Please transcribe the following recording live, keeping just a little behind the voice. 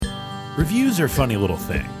Reviews are funny little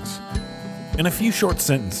things. In a few short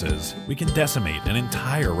sentences, we can decimate an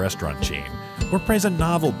entire restaurant chain or praise a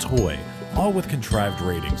novel toy, all with contrived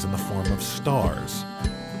ratings in the form of stars.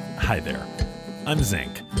 Hi there, I'm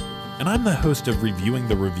Zink, and I'm the host of Reviewing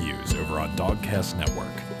the Reviews over on Dogcast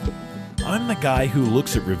Network. I'm the guy who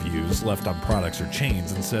looks at reviews left on products or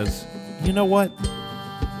chains and says, you know what?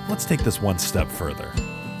 Let's take this one step further.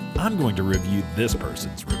 I'm going to review this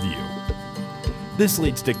person's review. This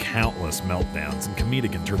leads to countless meltdowns and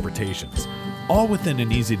comedic interpretations, all within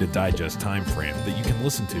an easy-to-digest time frame that you can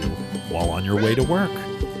listen to while on your way to work,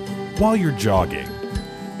 while you're jogging,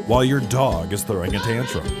 while your dog is throwing a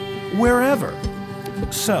tantrum, wherever.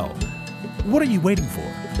 So, what are you waiting for?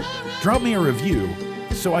 Drop me a review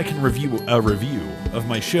so I can review a review of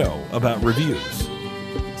my show about reviews.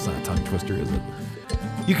 It's not a tongue twister, is it?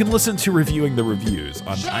 You can listen to Reviewing the Reviews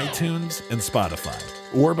on iTunes and Spotify,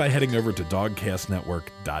 or by heading over to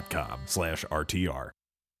dogcastnetwork.com/RTR.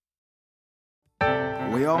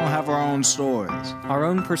 We all have our own stories, our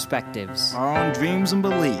own perspectives, our own dreams and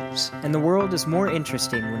beliefs, and the world is more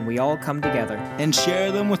interesting when we all come together and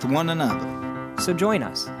share them with one another. So join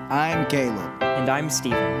us. I'm Caleb. And I'm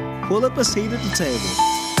Steven. Pull up a seat at the table.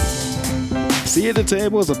 Seat at the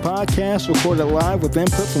Table is a podcast recorded live with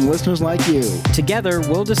input from listeners like you. Together,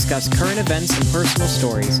 we'll discuss current events and personal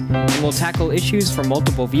stories, and we'll tackle issues from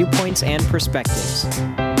multiple viewpoints and perspectives.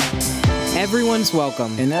 Everyone's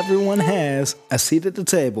welcome. And everyone has a seat at the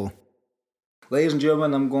table. Ladies and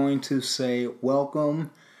gentlemen, I'm going to say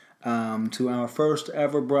welcome to our first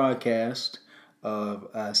ever broadcast of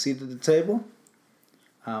Seat at the Table.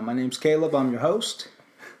 My name's Caleb. I'm your host.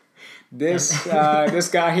 This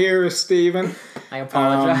guy here is Steven. I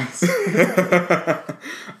apologize.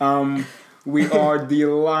 We are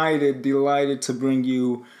delighted to bring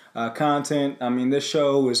you content. I mean, this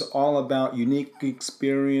show is all about unique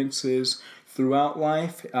experiences throughout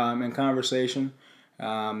life and conversation.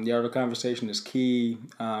 The art of conversation is key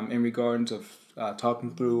in regards of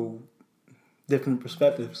talking through different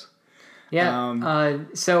perspectives. Yeah.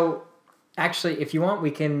 So, actually, if you want,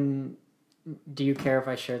 we can... Do you care if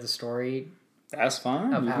I share the story? That's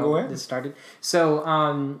fine. Of you how go ahead. This started. So,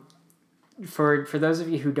 for those of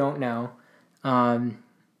you who don't know,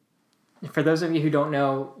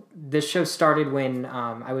 this show started when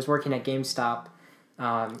I was working at GameStop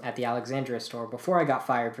at the Alexandria store before I got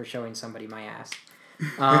fired for showing somebody my ass.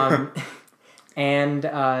 And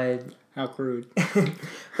how crude.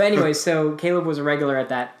 But anyway, so Caleb was a regular at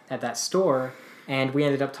that store. And we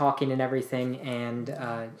ended up talking and everything, and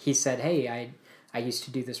he said, hey, I used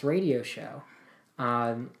to do this radio show.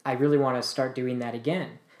 I really want to start doing that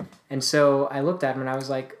again. And so I looked at him and I was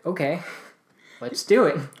like, okay, let's do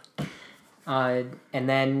it. And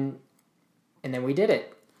then we did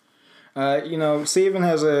it. Steven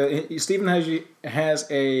has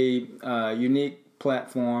a unique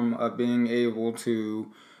platform of being able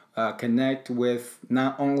to connect with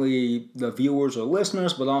not only the viewers or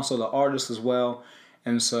listeners, but also the artists as well.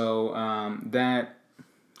 And so that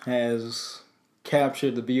has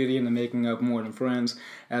captured the beauty and the making of More Than Friends,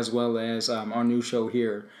 as well as our new show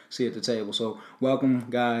here, Seat at the Table. So welcome,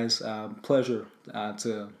 guys. Pleasure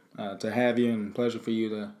to have you, and pleasure for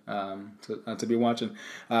you to be watching.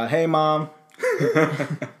 Hey, Mom.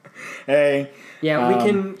 Hey. Yeah, we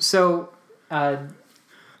can. So.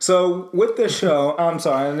 So with this show, I'm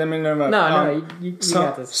sorry, let me interrupt. No, you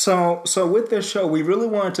got this. So with this show, we really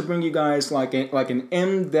wanted to bring you guys like an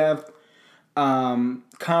in-depth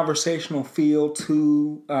conversational feel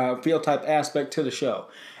type aspect to the show.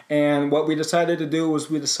 And what we decided to do was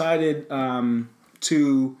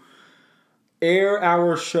to air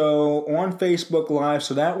our show on Facebook Live,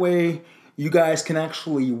 so that way you guys can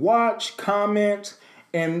actually watch, comment,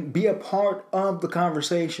 and be a part of the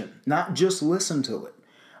conversation, not just listen to it.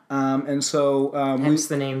 Hence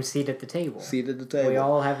the name Seat at the Table. Seat at the Table. We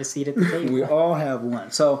all have a seat at the table. We all have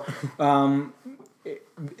one. So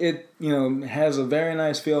it has a very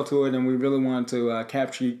nice feel to it, and we really want to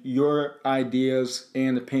capture your ideas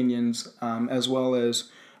and opinions as well as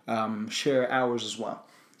share ours as well.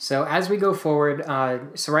 So as we go forward,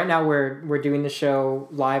 so right now we're doing the show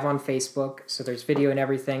live on Facebook, so there's video and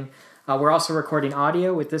everything. We're also recording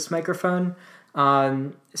audio with this microphone.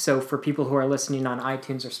 So for people who are listening on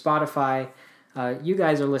iTunes or Spotify, you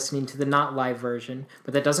guys are listening to the not live version,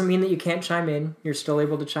 but that doesn't mean that you can't chime in. You're still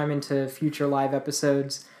able to chime into future live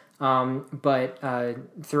episodes. But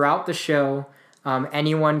throughout the show,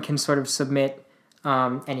 anyone can sort of submit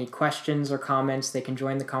any questions or comments. They can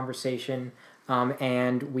join the conversation,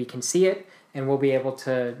 and we can see it, and we'll be able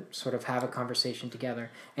to sort of have a conversation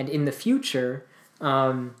together. And in the future,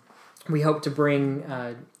 we hope to bring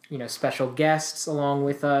special guests along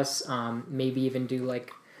with us. Maybe even do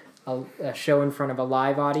like a show in front of a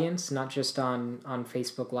live audience, not just on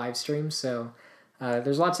Facebook live streams. So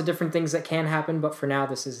there's lots of different things that can happen, but for now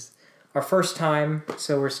this is our first time,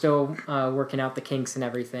 so we're still working out the kinks and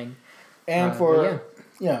everything. And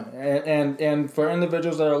and for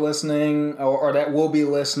individuals that are listening or that will be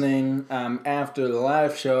listening after the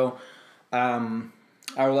live show, our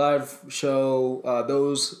live show,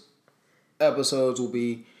 those episodes will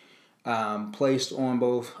be placed on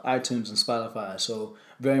both iTunes and Spotify. So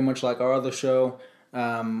very much like our other show,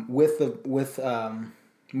 with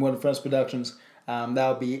More Than Friends Productions,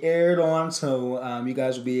 that'll be aired on, so you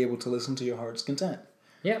guys will be able to listen to your heart's content.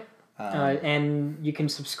 Yep. And you can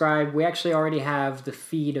subscribe. We actually already have the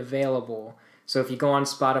feed available. So if you go on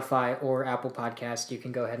Spotify or Apple Podcast, you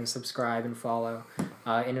can go ahead and subscribe and follow,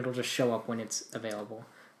 and it'll just show up when it's available.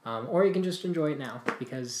 Or you can just enjoy it now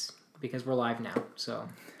because we're live now. So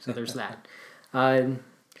there's that.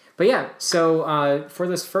 But yeah, so for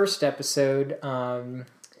this first episode,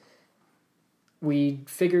 we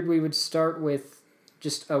figured we would start with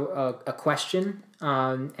just a question,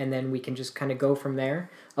 and then we can just kind of go from there.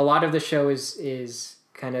 A lot of the show is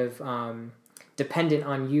kind of dependent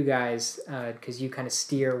on you guys because you kind of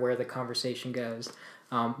steer where the conversation goes.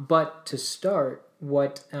 But to start,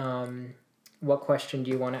 what question do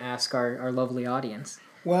you want to ask our lovely audience?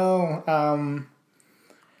 Well,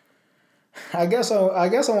 I guess I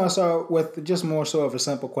want to start with just more so of a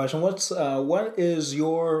simple question. What is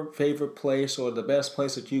your favorite place or the best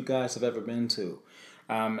place that you guys have ever been to?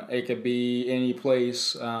 It could be any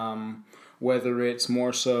place, whether it's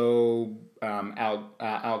more so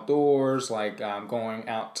outdoors, like going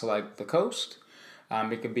out to like the coast.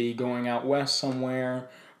 It could be going out west somewhere.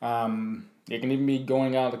 It can even be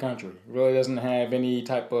going out of the country. It really doesn't have any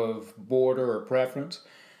type of border or preference.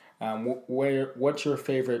 What's your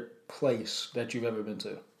favorite place that you've ever been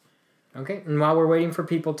to? Okay, and while we're waiting for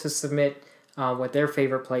people to submit what their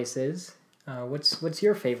favorite place is, what's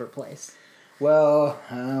your favorite place? Well,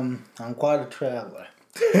 I'm quite a traveler.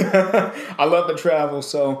 I love to travel,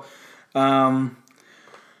 so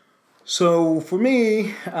for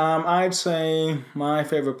me, I'd say my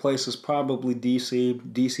favorite place is probably DC.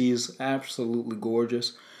 DC is absolutely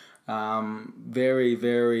gorgeous. Very,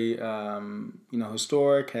 very,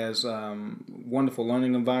 historic, has wonderful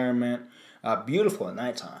learning environment, beautiful at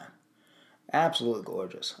nighttime, absolutely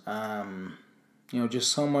gorgeous.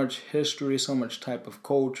 Just so much history, so much type of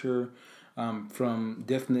culture, from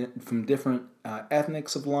different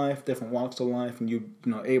ethnics of life, different walks of life, and you're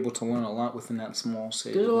able to learn a lot within that small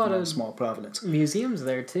city. There's a lot of small province. Museums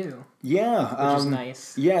there too. Yeah, which is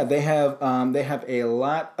nice. Yeah, they have a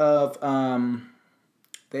lot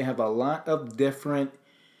of different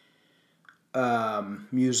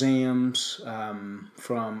museums,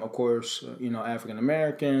 from, of course, African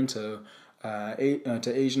American to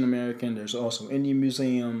Asian American. There's also Indian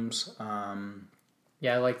museums.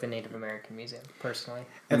 Yeah, I like the Native American Museum personally.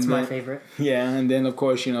 That's my favorite. Yeah, and then of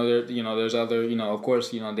course there's other of course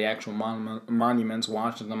the actual monuments: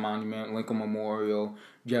 Washington Monument, Lincoln Memorial,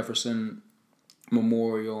 Jefferson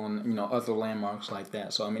Memorial, and other landmarks like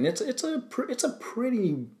that. So I mean it's a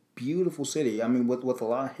pretty beautiful city. I mean with a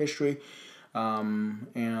lot of history,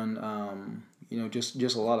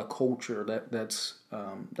 just a lot of culture that's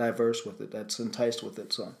diverse with it, that's enticed with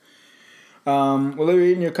it. So. Well, they're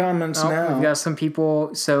reading your comments now. We've got some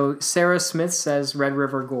people. So Sarah Smith says Red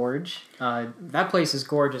River Gorge. That place is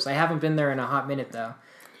gorgeous. I haven't been there in a hot minute though.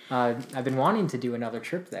 I've been wanting to do another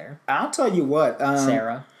trip there. I'll tell you what,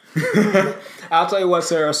 Sarah. I'll tell you what,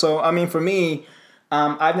 Sarah. So I mean, for me,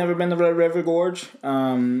 I've never been to Red River Gorge.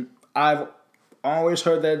 I've always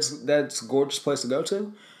heard that's a gorgeous place to go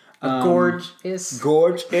to. Gorgeous,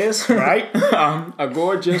 right? A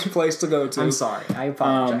gorgeous place to go to. I'm sorry, I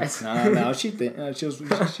apologize. No,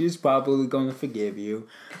 she's probably going to forgive you.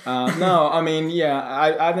 No, I mean, yeah,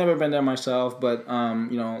 I've never been there myself, but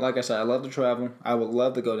like I said, I love to travel. I would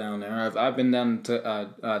love to go down there. I've been down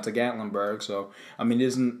to Gatlinburg, so I mean,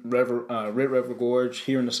 isn't Red River Gorge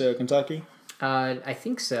here in the state of Kentucky? I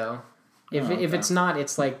think so. If it's not,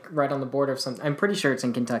 it's like right on the border of something. I'm pretty sure it's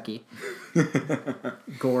in Kentucky.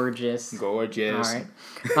 Gorgeous. All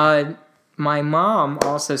right. My mom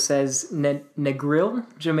also says Negril,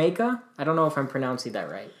 Jamaica. I don't know if I'm pronouncing that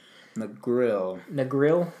right. Negril.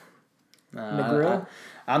 Negril?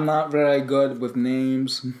 I'm not very good with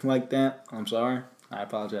names like that. I'm sorry. I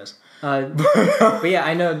apologize. But yeah,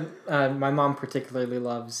 I know my mom particularly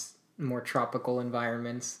loves more tropical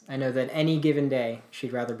environments. I know that any given day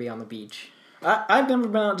she'd rather be on the beach. I've never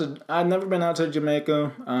been out to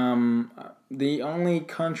Jamaica. the only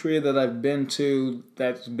country that I've been to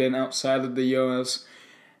that's been outside of the U.S.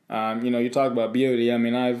 You talk about beauty. I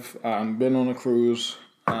mean, I've been on a cruise,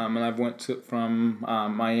 and I've went from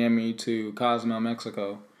Miami to Cozumel,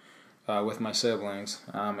 Mexico, with my siblings,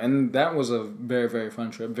 and that was a very, very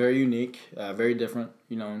fun trip. Very unique, very different.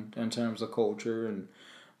 In terms of culture and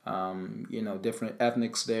different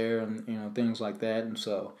ethnics there, and things like that, and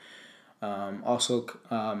so also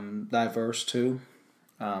diverse too.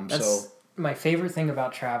 That's my favorite thing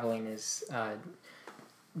about traveling is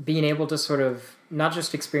being able to sort of not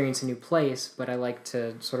just experience a new place, but I like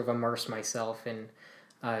to sort of immerse myself in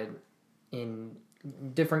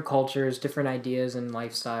different cultures, different ideas and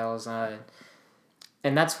lifestyles,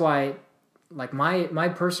 and that's why, like, my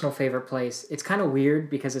personal favorite place. It's kind of weird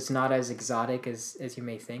because it's not as exotic as you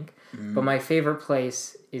may think, but my favorite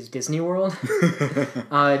place is Disney World.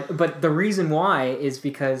 But the reason why is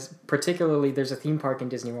because particularly there's a theme park in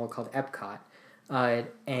Disney World called Epcot,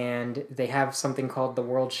 and they have something called the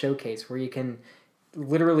World Showcase where you can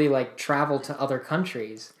literally like travel to other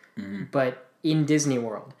countries, but in Disney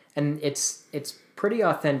World, and it's pretty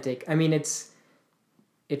authentic. I mean, it's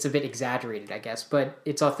a bit exaggerated, I guess, but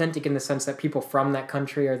it's authentic in the sense that people from that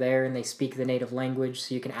country are there and they speak the native language,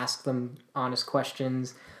 so you can ask them honest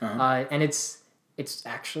questions, and it's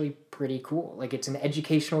actually pretty cool. Like, it's an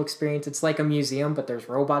educational experience. It's like a museum, but there's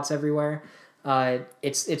robots everywhere.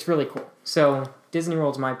 It's really cool. So Disney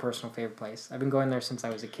World's my personal favorite place. I've been going there since I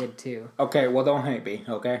was a kid too. Okay, well, don't hate me.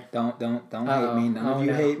 Okay, don't hate me. None of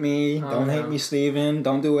you hate me. Don't hate me, Steven.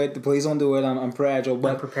 Don't do it. Please don't do it. I'm fragile.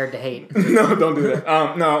 But I'm prepared to hate. No, don't do that.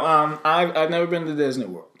 I've never been to Disney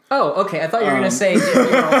World. Oh, okay. I thought you were gonna say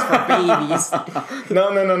Disney World's for babies.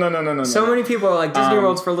 No. So many people are like Disney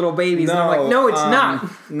World's for little babies, and I'm like, no, it's not.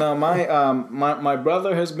 No, my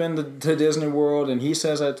brother has been to Disney World, and he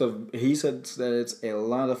says that it's a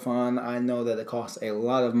lot of fun. I know that it costs a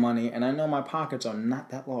lot of money, and I know my pockets are not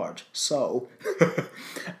that large. So,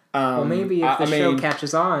 well, maybe if the show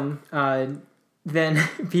catches on, then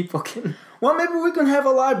people can. Well, maybe we can have a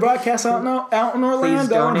live broadcast out in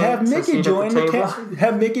Orlando and have Mickey join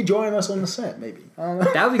us on the set. Maybe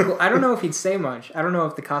that would be cool. I don't know if he'd say much. I don't know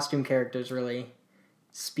if the costume characters really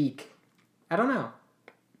speak. I don't know.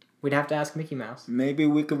 We'd have to ask Mickey Mouse. Maybe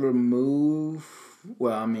we could remove.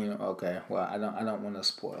 Well, I mean, okay. Well, I don't want to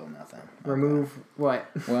spoil nothing. Remove what?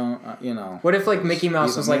 Well, What if like Mickey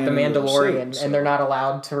Mouse was like the Mandalorian and they're not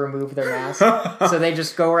allowed to remove their mask, so they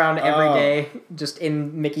just go around every day just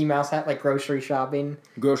in Mickey Mouse hat, like grocery shopping,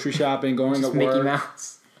 going just to work. Mickey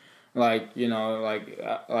Mouse. Like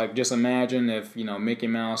just imagine if Mickey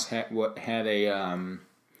Mouse had like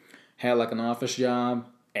an office job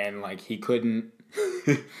and like he couldn't.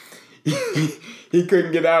 He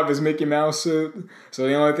couldn't get out of his Mickey Mouse suit, so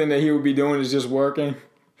the only thing that he would be doing is just working,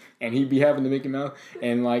 and he'd be having the Mickey Mouse,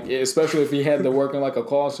 and like especially if he had to work in like a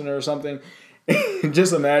call center or something.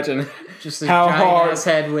 Just imagine just how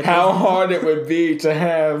hard it would be to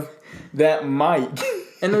have that mic.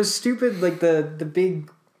 And those stupid like the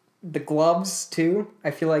gloves too.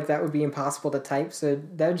 I feel like that would be impossible to type, so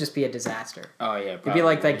that would just be a disaster. Oh yeah, it'd be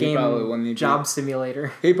like that game Job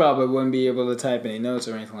Simulator. He probably wouldn't be able to type any notes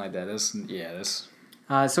or anything like that.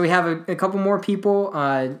 So we have a couple more people.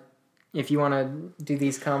 If you want to do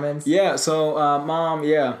these comments. Yeah. So, Mom.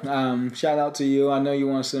 Yeah. Shout out to you. I know you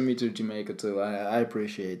want to send me to Jamaica too. I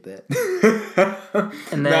appreciate that.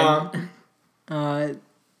 And then.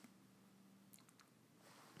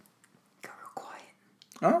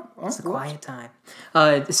 It's a quiet time.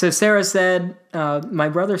 So Sarah said, my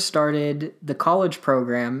brother started the college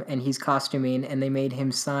program and he's costuming and they made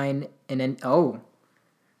him sign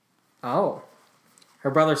her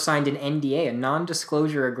brother signed an NDA, a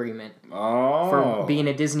non-disclosure agreement for being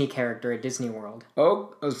a Disney character at Disney World.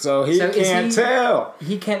 Oh, so he can't tell.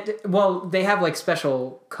 He can't, well, they have like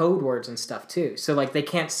special code words and stuff too. So like they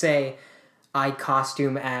can't say, I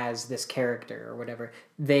costume as this character or whatever.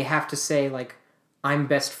 They have to say like, I'm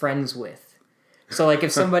best friends with. So like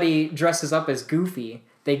if somebody dresses up as Goofy,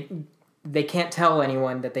 they can't tell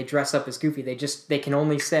anyone that they dress up as Goofy. They can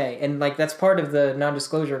only say, and like that's part of the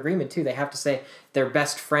non-disclosure agreement too. They have to say they're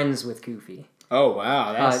best friends with Goofy. Oh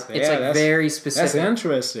wow, that's very specific. That's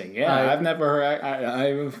interesting. Yeah, I've never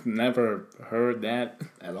heard that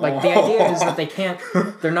at all. Like the idea is that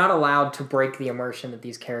they're not allowed to break the immersion that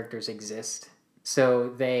these characters exist. So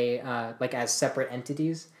they like as separate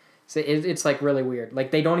entities. So it's like really weird.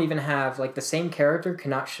 Like they don't even have like the same character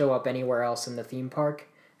cannot show up anywhere else in the theme park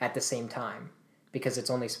at the same time because it's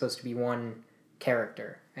only supposed to be one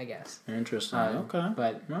character, I guess. Interesting. Okay.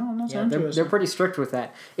 But that's interesting. They're pretty strict with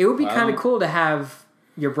that. It would be kind of cool to have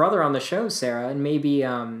your brother on the show, Sarah, and maybe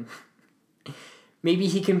Maybe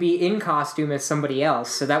he can be in costume as somebody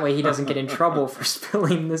else, so that way he doesn't get in trouble for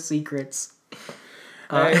spilling the secrets.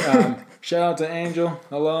 Hey, shout out to Angel.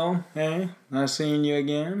 Hello. Hey, nice seeing you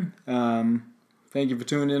again. Thank you for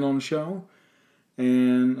tuning in on the show.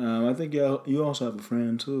 And I think you also have a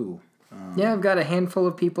friend too. Yeah, I've got a handful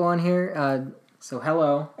of people on here. So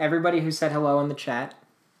hello, everybody who said hello in the chat.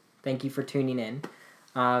 Thank you for tuning in.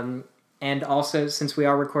 And also, since we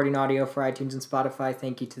are recording audio for iTunes and Spotify,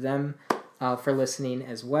 thank you to them for listening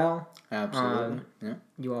as well. Absolutely. Yeah.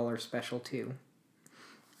 You all are special too.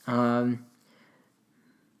 And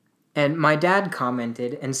my dad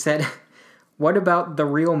commented and said, "What about the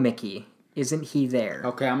real Mickey? Isn't he there?"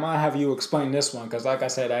 Okay, I'm gonna have you explain this one because, like I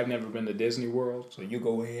said, I've never been to Disney World, so you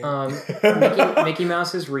go ahead. Mickey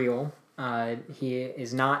Mouse is real. He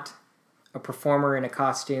is not a performer in a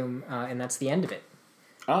costume, and that's the end of it.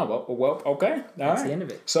 Oh well, okay. That's the end of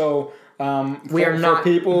it. So, we are not for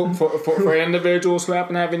people for individuals who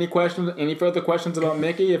happen to have any further questions about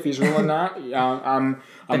Mickey, if he's real or not.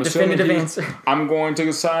 I'm assuming definitive answer. I'm going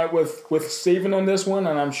to side with Steven on this one,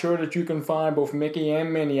 and I'm sure that you can find both Mickey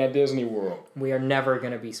and Minnie at Disney World. We are never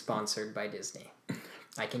going to be sponsored by Disney.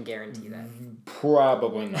 I can guarantee that.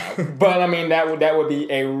 Probably not, but I mean that would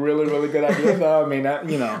be a really really good idea. Though I mean that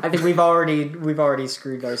I think we've already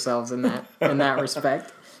screwed ourselves in that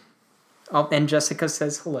respect. Oh, and Jessica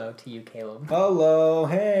says hello to you, Caleb. Hello,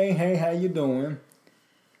 hey, how you doing?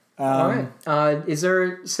 All right.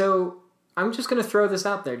 So I'm just gonna throw this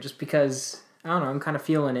out there, just because I don't know. I'm kind of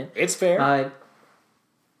feeling it. It's fair.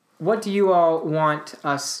 What do you all want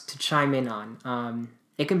us to chime in on?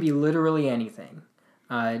 It can be literally anything.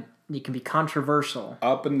 It can be controversial.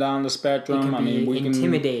 Up and down the spectrum. It can be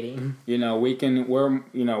intimidating. We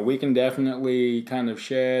can definitely kind of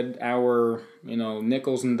shed our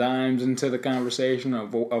nickels and dimes into the conversation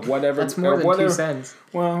of whatever. That's more than 2 cents.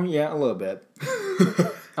 Well, yeah, a little bit.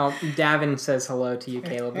 Davin says hello to you,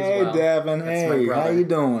 Caleb, as well. Hey, Davin. Hey, how you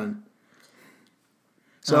doing?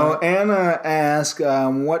 So Anna asked,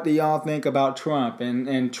 what do y'all think about Trump?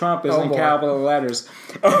 And Trump is in capital letters.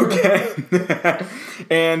 Okay.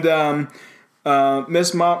 And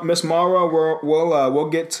Miss Mara, we'll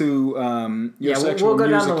get to your sexual we'll go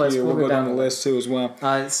music down the list. here. We'll go down the list too as well.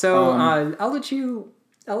 I'll let you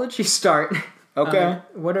start. Okay.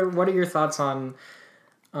 What are your thoughts on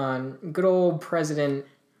good old President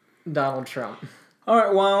Donald Trump? All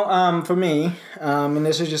right, well, for me, and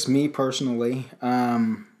this is just me personally,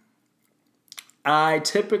 I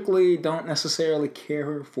typically don't necessarily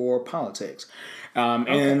care for politics.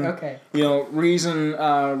 Okay.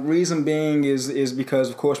 Reason being is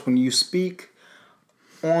because, of course, when you speak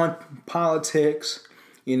on politics,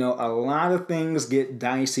 a lot of things get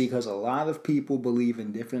dicey because a lot of people believe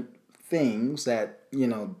in different things that,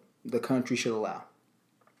 the country should allow.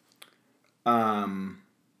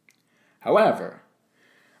 However,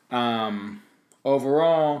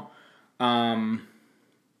 overall, I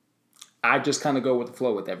just kind of go with the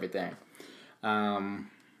flow with everything.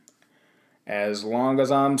 As long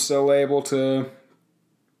as I'm still able to,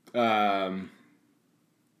 live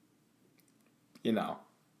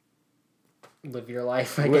your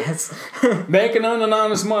life, I guess. Make and earn an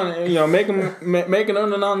honest money, make and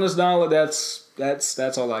earn an honest dollar.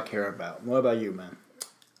 That's all I care about. What about you, man?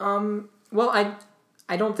 Well, I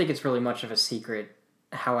don't think it's really much of a secret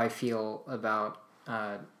how I feel about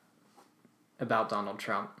Donald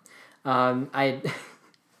Trump. I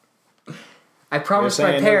promised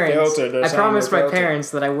my parents.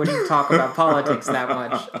 That I wouldn't talk about politics that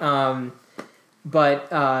much. But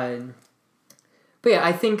yeah,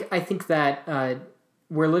 I think that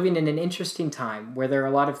we're living in an interesting time where there are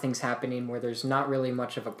a lot of things happening where there's not really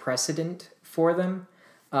much of a precedent for them.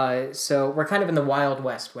 So we're kind of in the Wild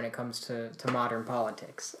West when it comes to modern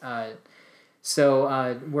politics.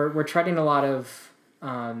 So we're treading a lot of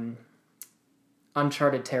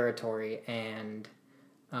uncharted territory, and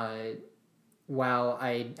while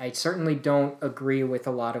I certainly don't agree with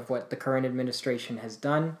a lot of what the current administration has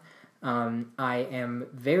done, I am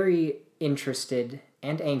very interested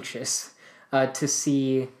and anxious to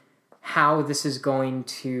see how this is going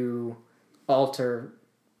to alter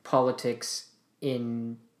politics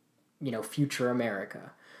in future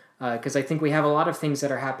America, because I think we have a lot of things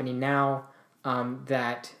that are happening now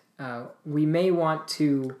that we may want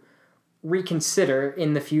to reconsider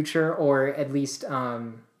in the future, or at least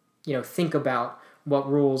think about what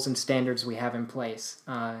rules and standards we have in place.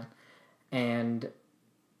 And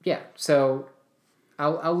yeah, so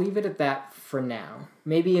I'll leave it at that for now.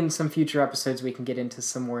 Maybe in some future episodes we can get into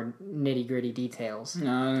some more nitty-gritty details.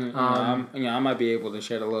 I might be able to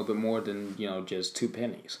shed a little bit more than just 2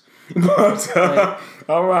 pennies. But,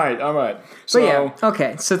 all right. So yeah,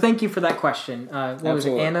 okay. So thank you for that question. What was it,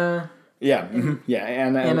 Absolutely. Anna? yeah,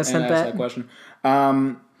 Anna sent asked that question.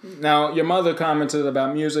 Now your mother commented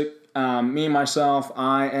about music. Me myself,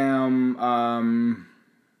 I am.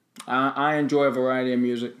 I enjoy a variety of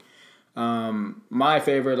music. My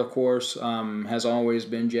favorite, of course, has always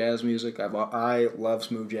been jazz music. I love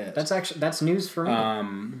smooth jazz. That's news for me.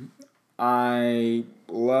 I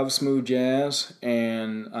love smooth jazz,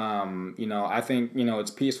 and I think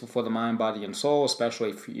it's peaceful for the mind, body, and soul,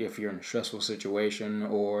 especially if you're in a stressful situation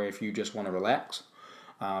or if you just want to relax.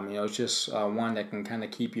 It's just one that can kind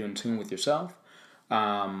of keep you in tune with yourself.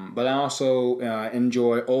 But I also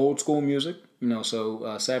enjoy old school music. So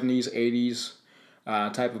 70s, 80s.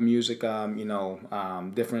 Type of music,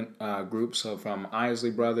 different groups, so from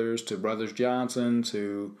Isley Brothers to Brothers Johnson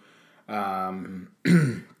to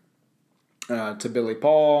Billy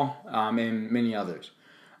Paul, and many others.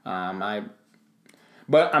 I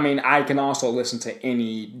can also listen to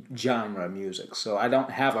any genre of music, so I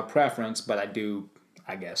don't have a preference, but I do,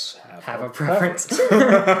 I guess, have a preference.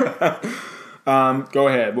 Go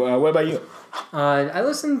ahead. What about you? I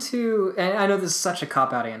listen to, and I know this is such a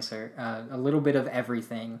cop-out answer, a little bit of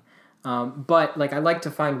everything. But like I like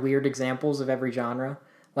to find weird examples of every genre.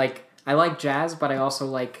 Like I like jazz, but I also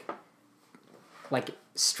like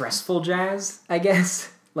stressful jazz, I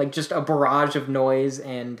guess. Like just a barrage of noise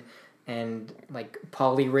and like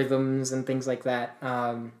polyrhythms and things like that.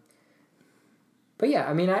 But yeah,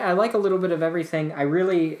 I mean, I like a little bit of everything. I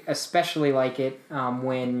really especially like it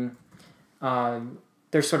when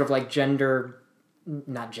there's sort of like genre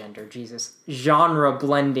blending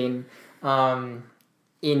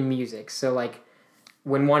in music. So like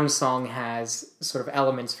when one song has sort of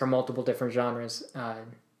elements from multiple different genres,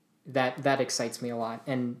 that excites me a lot.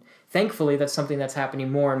 And thankfully, that's something that's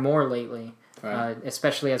happening more and more lately, Right.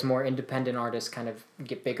 especially as more independent artists kind of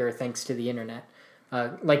get bigger thanks to the internet.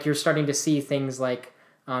 Like you're starting to see things like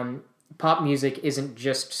pop music isn't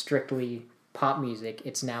just strictly pop music.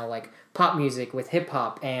 It's now like pop music with hip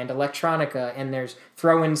hop and electronica, and there's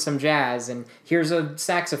throw in some jazz, and here's a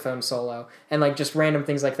saxophone solo, and like just random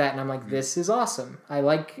things like that. And I'm like, this is awesome. I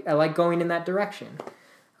like going in that direction.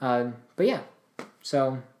 But yeah,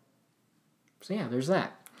 so yeah, there's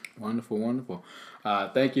that. Wonderful.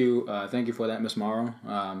 Thank you for that, Miss Morrow,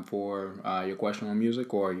 for your question on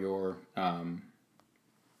music or your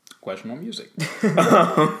question on music.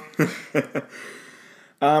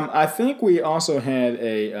 I think we also had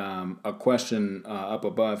a question up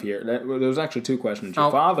above here. There was actually two questions.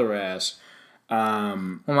 Your father asked.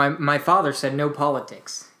 Well, my father said no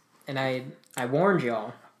politics, and I warned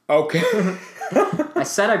y'all. Okay. I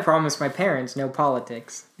said I promised my parents no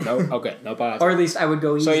politics. No politics. Or at least I would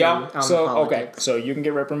go easy on politics. Okay, so you can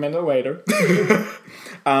get reprimanded later. You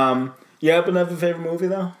happen to have a favorite movie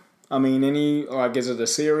though? I mean, is it a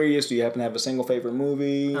series? Do you happen to have a single favorite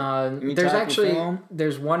movie?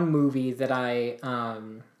 There's one movie that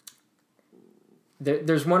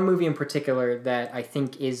there's one movie in particular that I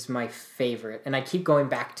think is my favorite, and I keep going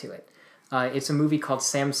back to it. It's a movie called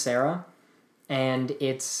Samsara, and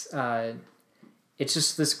it's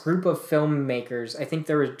just this group of filmmakers. I think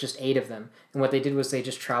there were just 8 of them, and what they did was they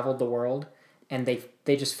just traveled the world, and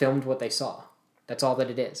they just filmed what they saw. That's all that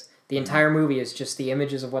it is. The entire movie is just the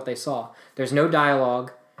images of what they saw. There's no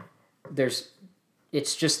dialogue.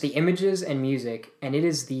 It's just the images and music, and it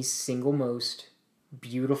is the single most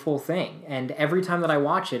beautiful thing. And every time that I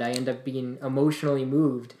watch it, I end up being emotionally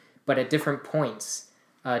moved, but at different points,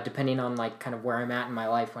 depending on like kind of where I'm at in my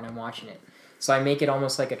life when I'm watching it. So I make it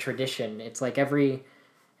almost like a tradition. It's like every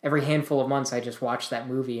handful of months, I just watch that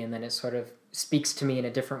movie, and then it sort of speaks to me in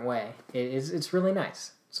a different way. It's really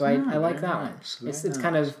nice. So I like that one. It's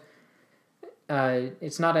kind of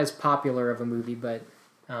it's not as popular of a movie, but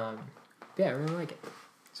yeah, I really like it.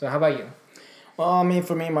 So how about you? Well, I mean,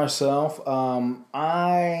 for me, myself,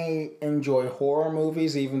 I enjoy horror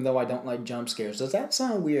movies, even though I don't like jump scares. Does that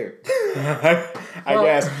sound weird? I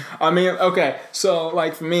guess. I mean, okay. So,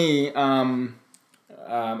 like, for me,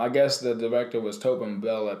 I guess the director was Tobin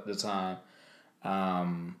Bell at the time.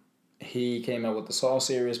 He came out with the Saw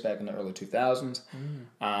series back in the early 2000s.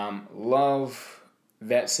 Love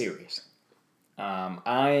that series.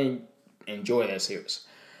 I enjoy that series.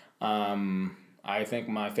 I think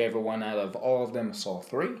my favorite one out of all of them is Saw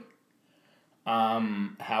 3.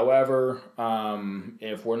 However,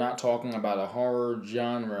 if we're not talking about a horror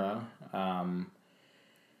genre,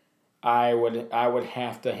 I would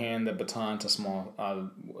have to hand the baton to small.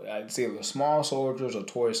 It's either small soldiers or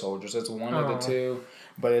toy soldiers. It's one of the two,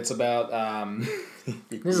 but it's about.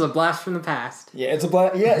 This is a blast from the past. Yeah, it's a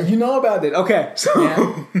blast. Yeah, you know about it. Okay,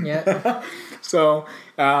 so Yeah. so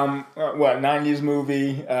 90s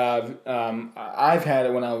movie. I've had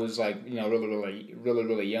it when I was like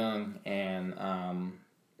really young, and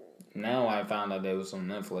now I found out it was on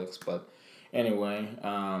Netflix. But anyway,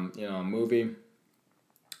 a movie.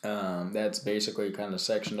 That's basically kind of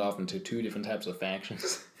sectioned off into two different types of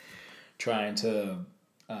factions, trying to.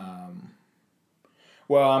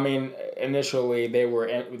 Initially they were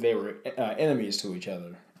enemies to each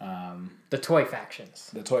other. The toy factions.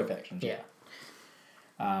 The toy factions. Yeah.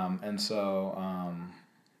 And so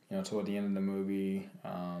toward the end of the movie,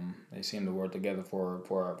 they seem to work together for a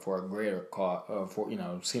greater cause.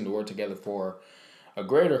 Seem to work together for a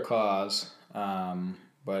greater cause.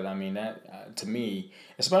 But I mean that to me,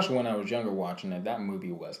 especially when I was younger watching that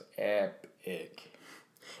movie was epic.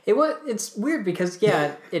 It's weird because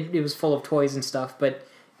it was full of toys and stuff, but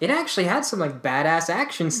it actually had some like badass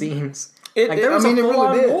action scenes. There was a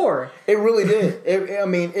full-on war. It really did.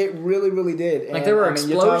 It really did. Like there were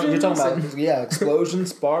explosions. You're talking about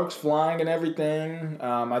explosions, sparks flying and everything.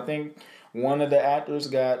 I think one of the actors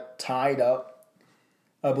got tied up.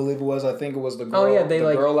 I believe it was. I think it was the girl.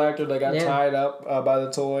 Girl actor that got tied up by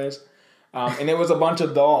the toys, and it was a bunch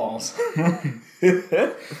of dolls.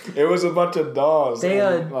 It was a bunch of dolls. You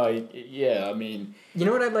know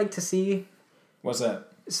what I'd like to see? What's that?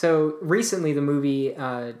 So recently, the movie,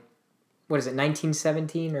 what is it,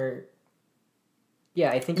 1917 or?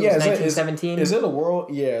 Yeah, I think it was 1917. Is it a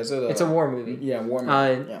world? Yeah, it's a war movie. Yeah, war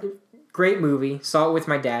movie. Great movie. Saw it with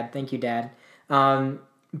my dad. Thank you, Dad.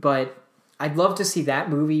 But I'd love to see that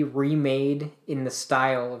movie remade in the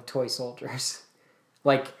style of Toy Soldiers.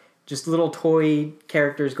 Like, just little toy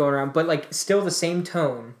characters going around, but like still the same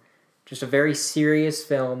tone. Just a very serious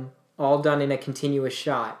film, all done in a continuous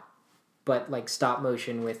shot, but like stop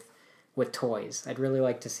motion with toys. I'd really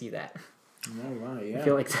like to see that. Oh, right, yeah. I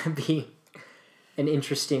feel like that'd be an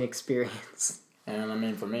interesting experience.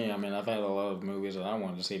 And for me, I've had a lot of movies that I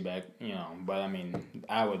wanted to see back, but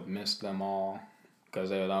I would miss them all. Because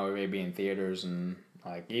they would already be in theaters, and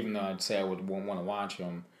like even though I'd say I would want to watch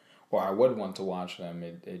them, or I would want to watch them,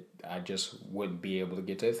 I just wouldn't be able to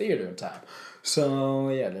get to the theater in time. So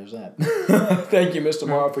yeah, there's that. Thank you, Mr.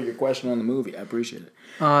 Morrow, for your question on the movie. I appreciate it.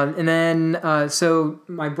 And then so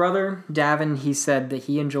my brother Davin, he said that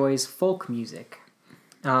he enjoys folk music.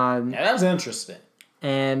 That's interesting.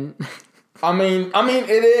 And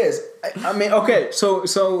it is. Okay, so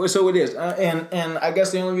it is, and I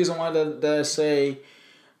guess the only reason why that I say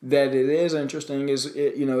that it is interesting is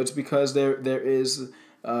it's because there is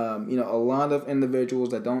a lot of individuals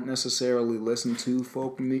that don't necessarily listen to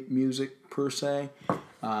folk music per se.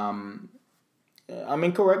 Correct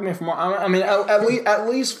me if I'm wrong. At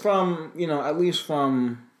least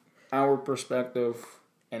from our perspective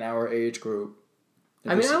and our age group,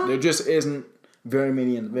 there just isn't very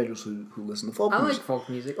many individuals who listen to folk music. I like folk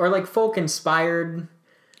music or like folk inspired.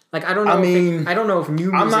 Like I don't know. I don't know if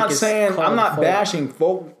new music I'm not bashing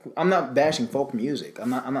folk. I'm not bashing folk music. I'm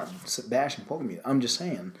not bashing folk music. I'm just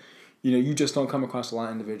saying, you just don't come across a lot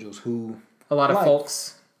of individuals who a lot of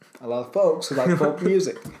folks who like folk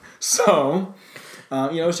music. So,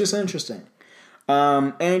 it's just interesting.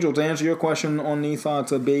 Angel, to answer your question on the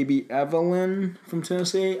thoughts of Baby Evelyn from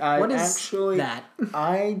Tennessee, what is that?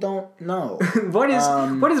 I don't know. What is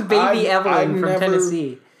Baby Evelyn from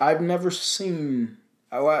Tennessee? I've never seen.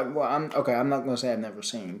 I'm not going to say I've never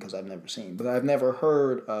seen because I've never seen, but I've never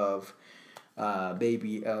heard of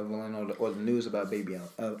Baby Evelyn or the news about Baby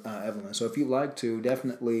Evelyn. So if you'd like to,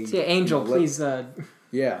 definitely. Yeah, Angel, please.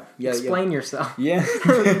 Explain yourself. Yeah,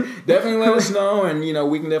 definitely let us know, and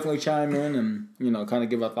we can definitely chime in and kind of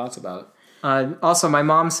give our thoughts about it. Also, my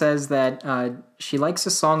mom says that she likes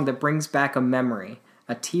a song that brings back a memory,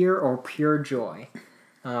 a tear, or pure joy.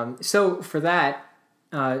 So for that,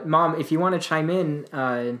 Mom, if you want to chime in,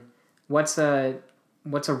 what's a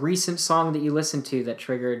recent song that you listened to that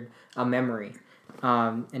triggered a memory?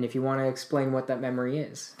 And if you want to explain what that memory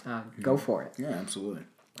is, go for it. Yeah, absolutely.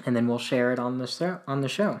 And then we'll share it on the show.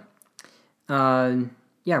 I'm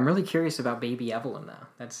really curious about Baby Evelyn though.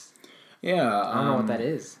 I don't know what that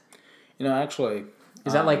is. Actually,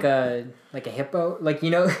 is that like a hippo? Like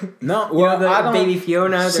No, well, I don't, Baby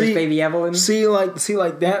Fiona. There's Baby Evelyn. See,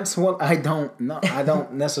 that's what I don't know. I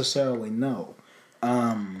don't necessarily know.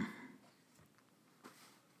 And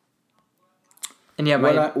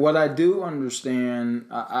what I do understand.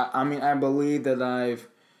 I believe that I've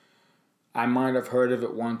I might have heard of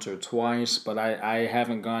it once or twice, but I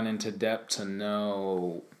haven't gone into depth to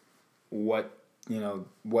know what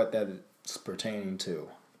that's pertaining to.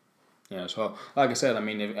 Yeah, so like I said, I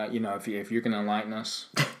mean, if you can enlighten us,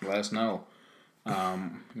 let us know.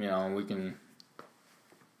 We can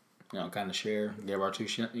kind of share, give our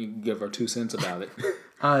 2 cents about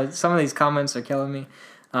it. Some of these comments are killing me.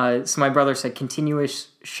 So my brother said continuous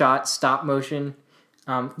shot, stop motion.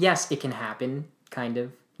 Yes, it can happen, kind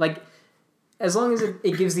of. Like, as long as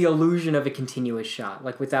it gives the illusion of a continuous shot,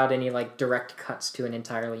 like without any like direct cuts to an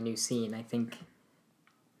entirely new scene, I think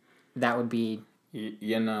that would be...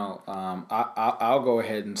 I'll go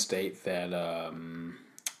ahead and state that...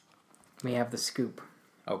 We have the scoop.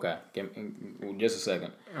 Okay, give me just a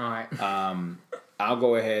second. All right. I'll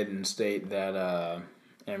go ahead and state that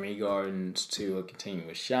in regards to a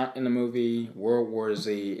continuous shot in the movie, World War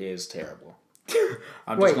Z is terrible.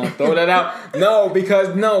 I'm just gonna throw that out. No,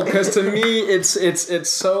 because to me it's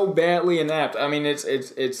so badly inept. I mean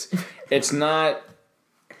it's not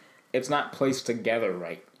placed together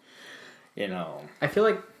right. I feel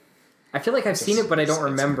like I've seen it, but I don't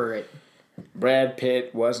remember it. Brad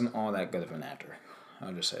Pitt wasn't all that good of an actor.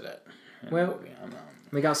 I'll just say that. Well,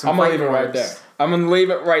 we got some. I'm gonna leave it right there. I'm gonna leave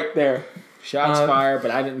it right there. Shots fired, but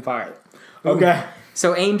I didn't fire it. Okay.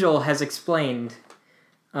 So Angel has explained.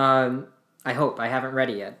 I hope I haven't read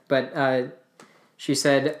it yet, but she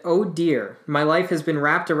said, "Oh dear, my life has been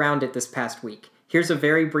wrapped around it this past week. Here's a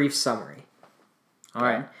very brief summary. All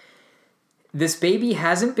right. This baby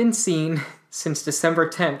hasn't been seen since December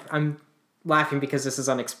 10th. I'm laughing because this is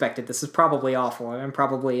unexpected. This is probably awful. I'm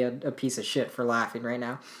probably a piece of shit for laughing right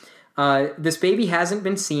now. This baby hasn't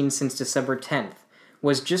been seen since December 10th.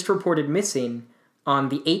 Was just reported missing on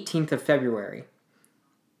the 18th of February.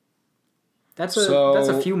 That's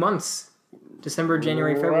a few months. December,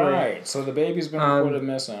 January, February. Right. So the baby's been reported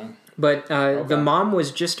missing. But the mom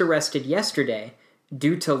was just arrested yesterday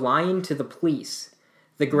due to lying to the police.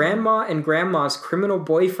 The grandma and grandma's criminal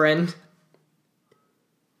boyfriend...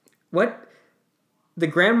 What? The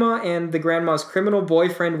grandma and the grandma's criminal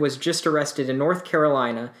boyfriend was just arrested in North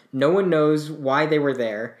Carolina. No one knows why they were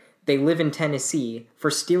there. They live in Tennessee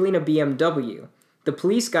for stealing a BMW. The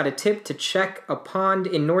police got a tip to check a pond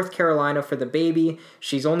in North Carolina for the baby.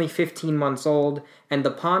 She's only 15 months old, and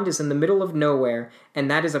the pond is in the middle of nowhere, and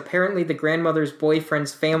that is apparently the grandmother's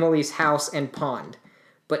boyfriend's family's house and pond.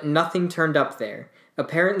 But nothing turned up there.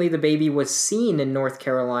 Apparently the baby was seen in North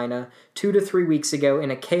Carolina 2 to 3 weeks ago in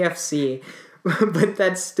a KFC, but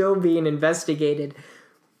that's still being investigated.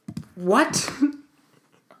 What?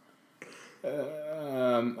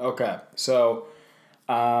 Okay, so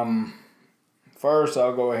first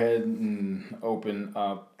I'll go ahead and open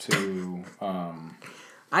up to...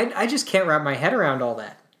 I just can't wrap my head around all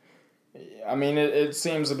that. I mean, it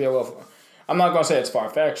seems to be a little... I'm not going to say it's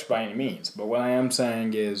far-fetched by any means, but what I am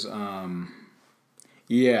saying is... from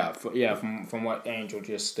what Angel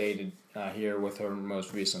just stated here with her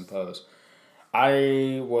most recent post,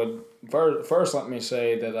 I would first let me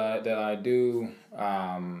say that I do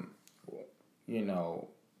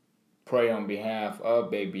pray on behalf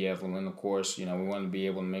of baby Evelyn. Of course, we want to be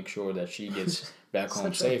able to make sure that she gets back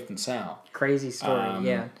home safe and sound. Crazy story,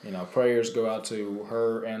 yeah. Prayers go out to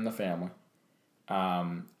her and the family.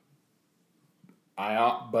 But I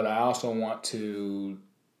also want to,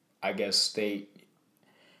 I guess, state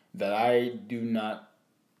that I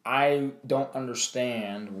don't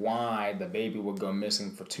understand why the baby would go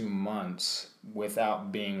missing for 2 months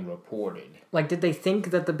without being reported. Like, did they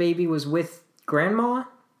think that the baby was with grandma?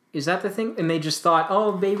 Is that the thing? And they just thought,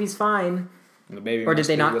 oh, baby's fine. The baby or did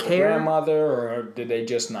they not care? The grandmother, or did they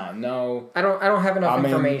just not know? I don't have enough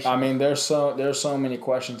information. I mean, there's so many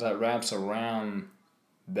questions that wraps around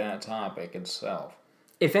that topic itself.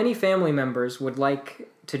 If any family members would like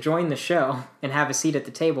to join the show and have a seat at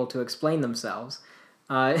the table to explain themselves,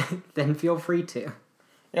 then feel free to.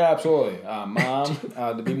 Yeah, absolutely. Mom,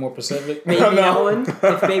 to be more specific. Evelyn,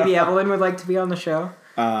 if baby Evelyn would like to be on the show.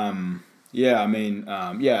 Yeah, I mean,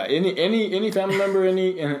 any family member,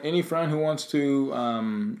 any friend who wants to,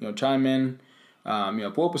 chime in,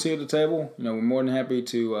 pull up a seat at the table. We're more than happy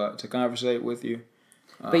to conversate with you.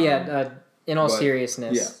 But in all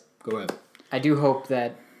seriousness, yeah, go ahead. I do hope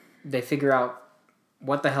that they figure out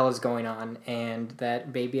what the hell is going on and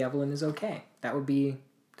that baby Evelyn is okay. That would be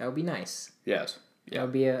nice. Yes. Yeah. That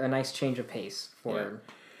would be a nice change of pace for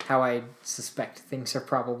how I suspect things are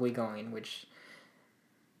probably going, which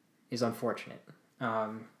is unfortunate.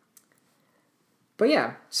 But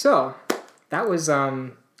yeah, so that was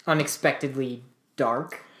unexpectedly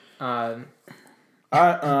dark. We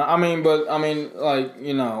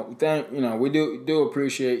do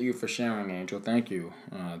appreciate you for sharing, Angel. Thank you.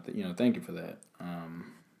 Thank you for that.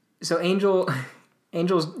 So Angel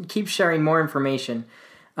keeps sharing more information.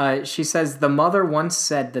 She says the mother once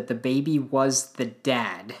said that the baby was the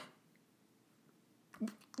dad.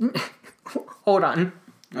 Hold on.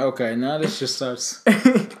 Okay, now this just starts.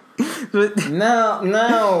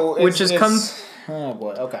 No. Which has come. Oh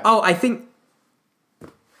boy. Okay. Oh, I think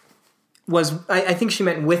she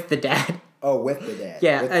meant with the dad. Oh, with the dad.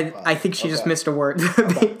 Yeah, I think she just missed a word.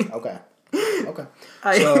 Okay.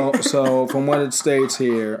 So from what it states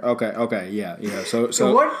here, yeah. So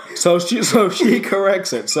she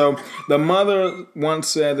corrects it. So the mother once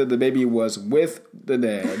said that the baby was with the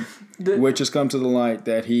dad, which has come to the light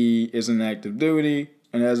that he is in active duty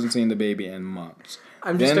and hasn't seen the baby in months.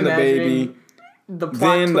 I'm just imagining the plot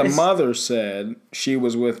Then twist. the mother said she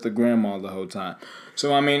was with the grandma the whole time. So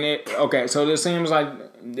so this seems like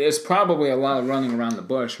there's probably a lot of running around the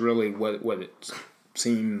bush. Really, what it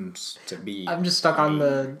seems to be. I'm just stuck on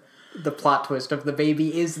the plot twist of the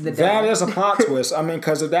baby is the dad. That is a plot twist.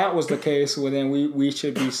 Because if that was the case, well then we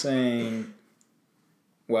should be saying,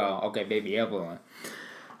 baby Evelyn,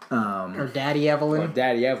 or Daddy Evelyn. Or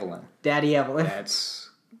Daddy Evelyn. Daddy Evelyn. That's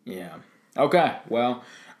Okay. Well,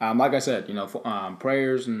 like I said,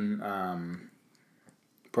 prayers and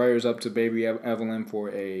prayers up to baby Evelyn for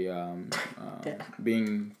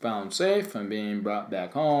being found safe and being brought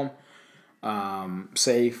back home.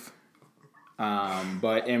 Safe.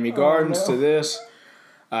 But in regards to this,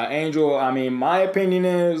 Angel, my opinion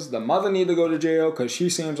is the mother need to go to jail because she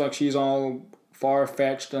seems like she's all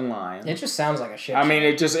far-fetched and lying. It just sounds like a shit.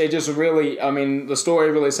 It just really, the story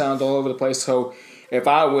really sounds all over the place. So if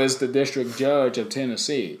I was the district judge of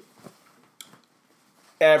Tennessee,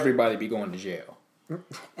 everybody be going to jail.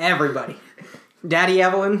 Everybody. Daddy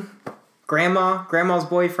Evelyn, grandma's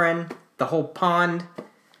boyfriend, the whole pond,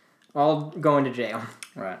 all going to jail.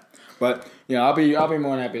 Right. But I'll be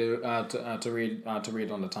more than happy to read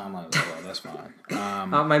on the timeline as well. That's fine.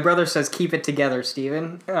 My brother says, "Keep it together,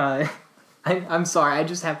 Steven." I'm sorry. I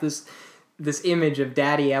just have this image of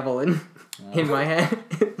Daddy Evelyn in my head.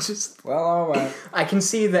 All right. I can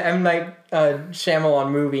see the M. Night Shyamalan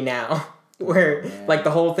movie now, where the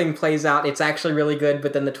whole thing plays out. It's actually really good,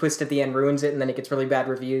 but then the twist at the end ruins it, and then it gets really bad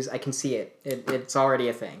reviews. I can see it. It's already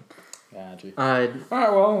a thing. Gotcha. All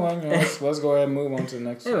right. Well, let's go ahead and move on to the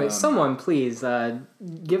next. Anyway, someone please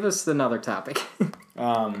give us another topic.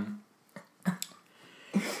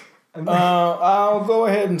 I'll go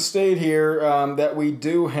ahead and state here that we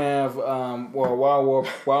do have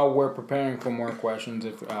while we're preparing for more questions,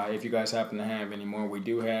 if you guys happen to have any more, we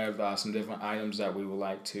do have some different items that we would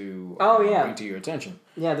like to bring to your attention.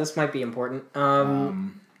 Yeah, this might be important.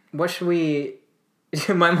 What should we?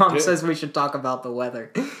 My mom says we should talk about the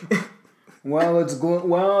weather.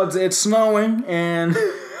 It's snowing and.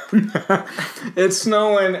 It's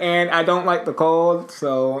snowing and I don't like the cold,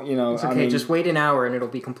 so it's okay. Just wait an hour and it'll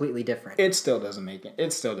be completely different. It still doesn't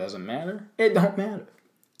matter. It don't matter.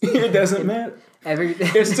 It doesn't matter.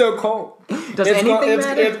 It's still cold. Does anything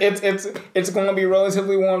matter? It's going to be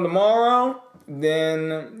relatively warm tomorrow.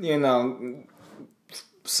 Then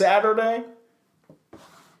Saturday,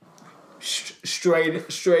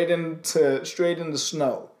 straight into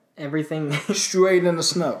snow. Everything straight in the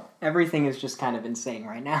snow. Everything is just kind of insane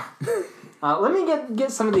right now. Let me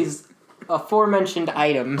get some of these aforementioned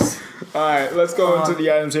items. All right, let's go into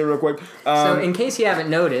the items here real quick. So, in case you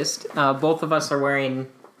haven't noticed, both of us are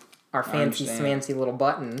wearing our fancy smancy little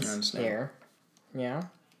buttons here. Yeah,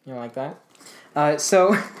 you like that?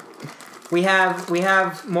 So we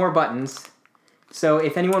have more buttons. So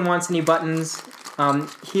if anyone wants any buttons.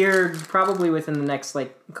 Here, probably within the next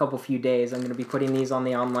couple few days, I'm going to be putting these on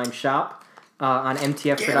the online shop on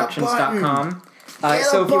mtfproductions.com.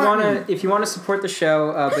 So if you want to support the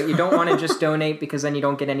show, but you don't want to just donate because then you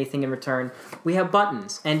don't get anything in return, we have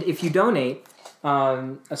buttons. And if you donate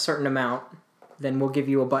a certain amount, then we'll give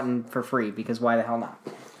you a button for free because why the hell not?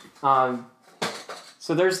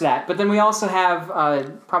 So there's that. But then we also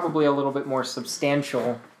have probably a little bit more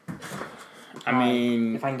substantial.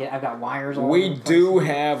 If I can I've got wires all we do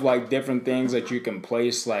have different things that you can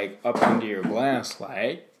place up under your glass,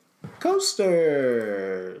 like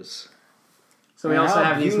coasters. So we also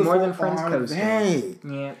have these More Than Friends coasters. They?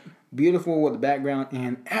 Yeah. Beautiful with the background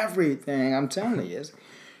and everything. I'm telling you, it's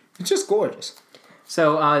just gorgeous.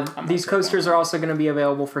 So these coasters are also going to be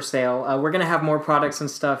available for sale. We're going to have more products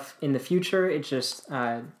and stuff in the future. It's just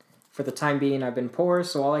for the time being, I've been poor,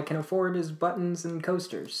 so all I can afford is buttons and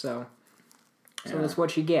coasters. So that's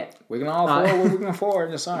what you get. We can all afford what we can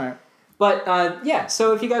afford. It's all right. But yeah,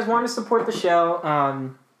 so if you guys want to support the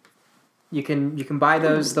show, you can buy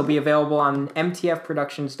those. They'll be available on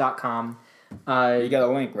mtfproductions.com. You got a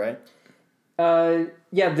link, right?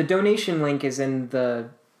 Yeah, the donation link is in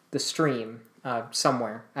the stream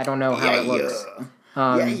somewhere. I don't know how it looks.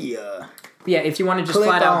 Yeah, if you want to just Click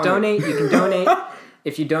flat out on donate, you can donate.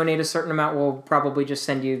 If you donate a certain amount, we'll probably just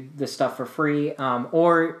send you the stuff for free.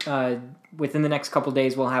 Or within the next couple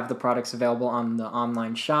days, we'll have the products available on the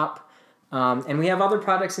online shop. And we have other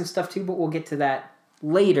products and stuff too, but we'll get to that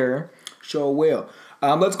later. Sure will.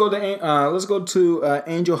 Let's go to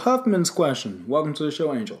Angel Huffman's question. Welcome to the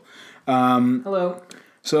show, Angel. Hello.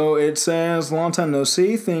 So it says, long time no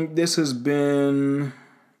see. Think this has been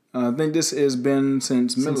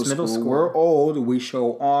since middle school. We're old. We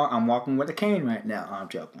show are. I'm walking with a cane right now. I'm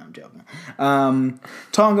joking.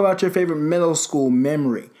 Talking about your favorite middle school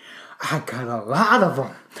memory. I got a lot of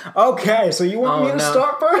them. Okay, so you want me to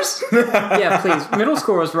start first? Yeah, please. Middle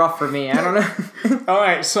school was rough for me. I don't know. All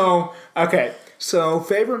right, so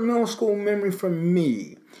favorite middle school memory for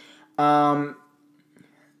me. I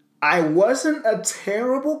wasn't a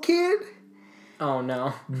terrible kid. Oh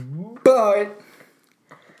no. But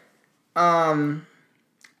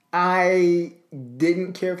I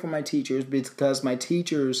didn't care for my teachers because my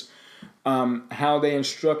teachers, how they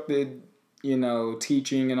instructed,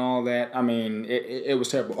 teaching and all that. I mean, it was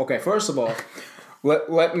terrible. Okay, first of all,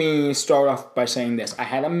 let me start off by saying this. I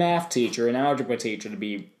had a math teacher, an algebra teacher to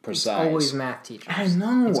be precise. It's always math teachers. I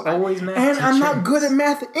know. It's always math and teachers. I'm not good at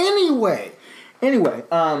math anyway.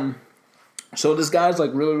 So this guy's like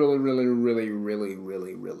really, really, really, really, really,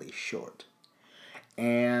 really, really short.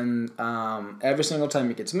 And every single time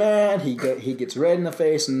he gets mad, he gets red in the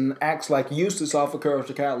face and acts like Eustace off of Courage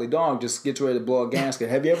the Cowardly Dog, just gets ready to blow a gasket.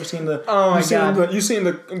 Have you ever seen the? Oh my God! You seen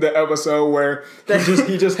the episode where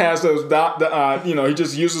he just has those he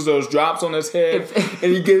just uses those drops on his head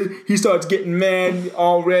and he starts getting mad,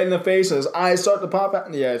 all red in the face, and his eyes start to pop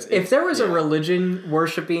out. Yeah, if there was a religion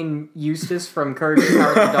worshiping Eustace from Courage the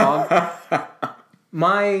Cowardly Dog,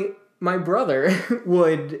 my brother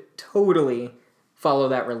would totally follow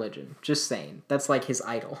that religion. Just saying. That's like his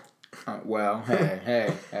idol. Well,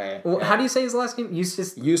 hey. Well, how do you say his last name?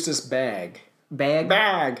 Eustace Bag.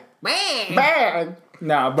 Bag?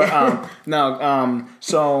 No, but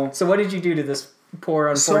So what did you do to this poor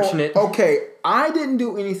unfortunate? Okay, I didn't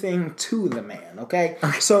do anything to the man. Okay,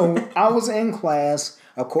 so I was in class.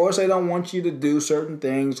 Of course, they don't want you to do certain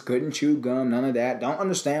things. Couldn't chew gum. None of that. Don't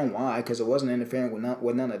understand why, because it wasn't interfering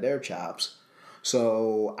with none of their chops.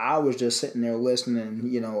 So I was just sitting there listening.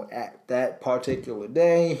 At that particular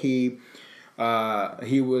day, he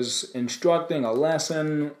was instructing a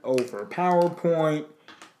lesson over PowerPoint,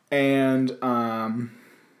 and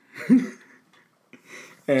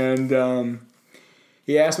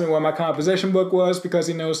he asked me where my composition book was because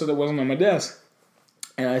he noticed that it wasn't on my desk,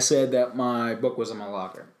 and I said that my book was in my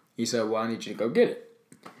locker. He said, "Well, I need you to go get it."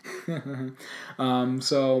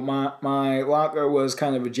 So my locker was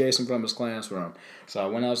kind of adjacent from his classroom. So I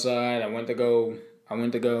went outside. I went to go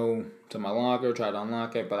to my locker, tried to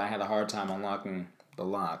unlock it, but I had a hard time unlocking the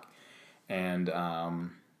lock. And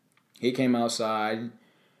he came outside.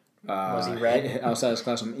 Was he red? Outside his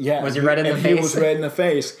classroom. Yeah. Was he red in the face? He was red in the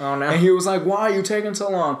face. Oh no. And he was like, "Why are you taking so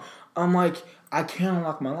long?" I'm like, "I can't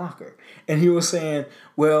unlock my locker." And he was saying,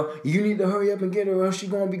 "Well, you need to hurry up and get her or else she's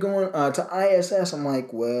going to be going to ISS. I'm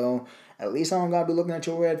like, "Well, at least I don't got to be looking at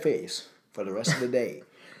your red face for the rest of the day."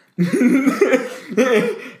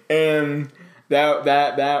 And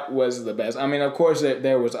that was the best. I mean, of course,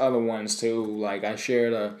 there was other ones too. Like I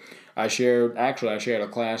shared a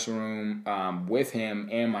classroom with him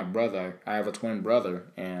and my brother. I have a twin brother,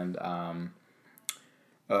 and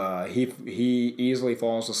he easily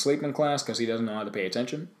falls asleep in class because he doesn't know how to pay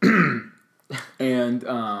attention. And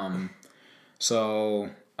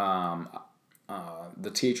the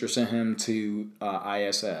teacher sent him to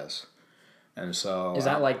ISS, and so is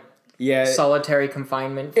that like yeah solitary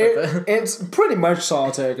confinement? It's pretty much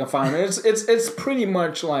solitary confinement. It's pretty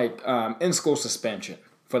much like in school suspension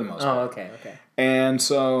for the most part. Oh, okay. And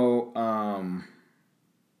so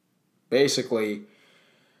basically,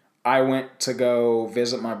 I went to go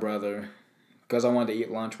visit my brother because I wanted to eat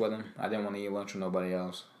lunch with him. I didn't want to eat lunch with nobody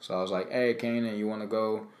else. So I was like, "Hey, Kanan, you want to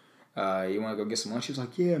go get some lunch?" He's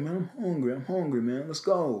like, "Yeah, man, I'm hungry, man. Let's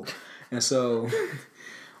go." And so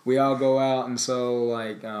we all go out, and so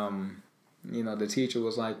like the teacher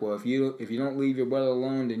was like, "Well, if you don't leave your brother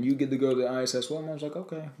alone, then you get to go to the ISS with him." I was like,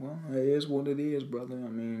 "Okay, well, it is what it is, brother. I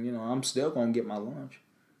mean, I'm still gonna get my lunch."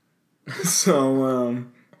 So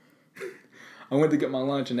I went to get my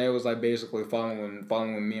lunch, and they was like basically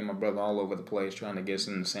following me and my brother all over the place, trying to get us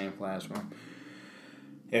in the same classroom.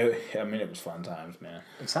 It was fun times, man.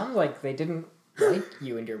 It sounds like they didn't like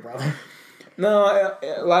you and your brother. No,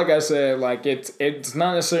 like I said, like it's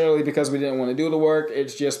not necessarily because we didn't want to do the work.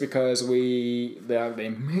 It's just because they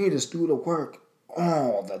made us do the work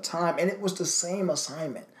all the time, and it was the same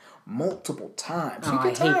assignment multiple times. You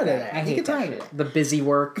get tired of that. I hate that. The busy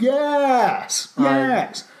work. Yes.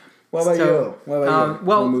 What about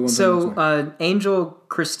you? Angel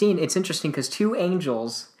Christine, it's interesting because 2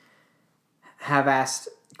 angels have asked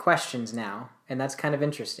questions now, and that's kind of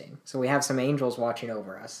interesting. So we have some angels watching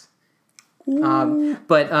over us.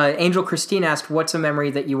 But Angel Christine asked, what's a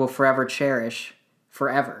memory that you will forever cherish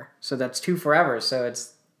forever? So that's 2 forever. So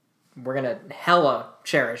we're going to hella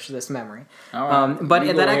cherish this memory. Right. But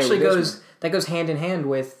that actually goes hand in hand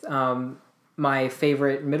with my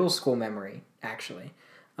favorite middle school memory, actually,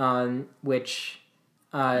 which...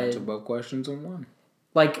 That's both questions in one.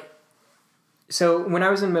 So when I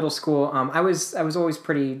was in middle school, I was always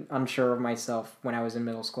pretty unsure of myself when I was in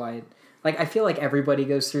middle school. I feel like everybody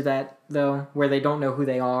goes through that, though, where they don't know who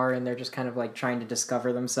they are and they're just kind of like trying to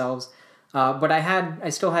discover themselves. But I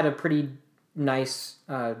still had a pretty nice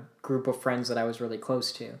group of friends that I was really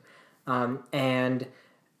close to. And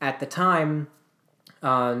at the time,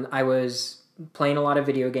 I was playing a lot of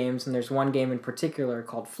video games, and there's one game in particular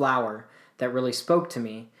called Flower that really spoke to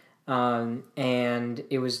me. And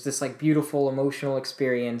it was this like beautiful emotional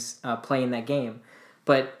experience playing that game.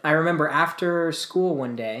 But I remember after school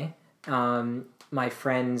one day, my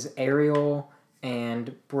friends Ariel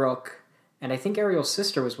and Brooke, and I think Ariel's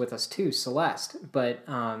sister was with us too, Celeste, but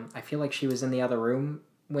I feel like she was in the other room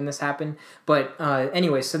when this happened. But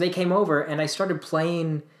anyway, so they came over and I started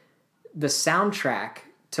playing the soundtrack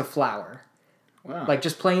to Flower. Wow. Like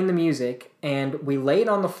just playing the music, and we laid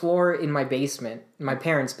on the floor in my basement, my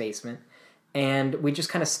parents' basement, and we just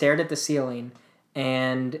kind of stared at the ceiling,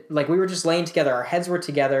 and like we were just laying together, our heads were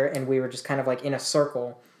together, and we were just kind of like in a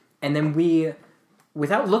circle. And then we,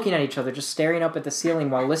 without looking at each other, just staring up at the ceiling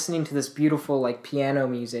while listening to this beautiful like piano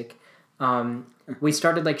music, we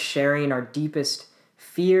started like sharing our deepest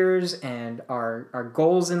fears and our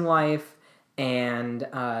goals in life, and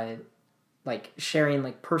like sharing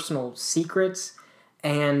like personal secrets,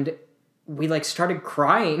 and we like started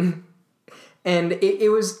crying, and it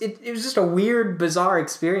was just a weird, bizarre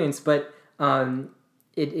experience, but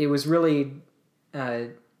it was really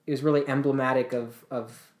emblematic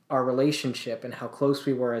of our relationship and how close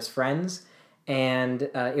we were as friends. And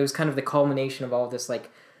it was kind of the culmination of all this like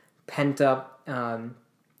pent up,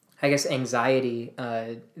 I guess, anxiety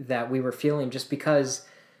that we were feeling, just because,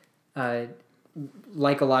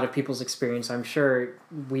 like a lot of people's experience, I'm sure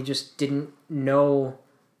we just didn't know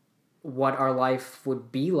what our life would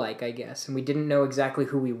be like, I guess. And we didn't know exactly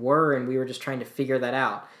who we were, and we were just trying to figure that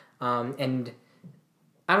out. And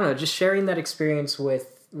I don't know, just sharing that experience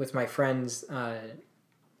with my friends,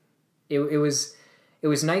 it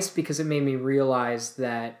was nice because it made me realize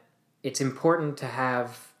that it's important to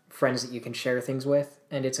have friends that you can share things with,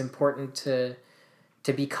 and it's important to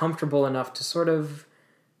be comfortable enough to sort of,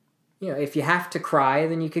 if you have to cry,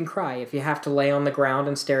 then you can cry. If you have to lay on the ground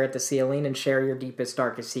and stare at the ceiling and share your deepest,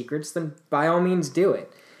 darkest secrets, then by all means do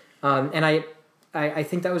it. And I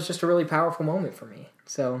think that was just a really powerful moment for me.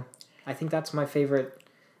 So I think that's my favorite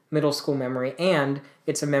middle school memory, and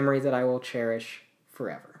it's a memory that I will cherish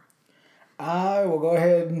forever. I will go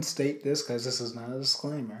ahead and state this because this is not a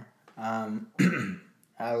disclaimer. At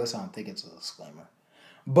least I don't think it's a disclaimer.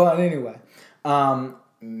 But anyway,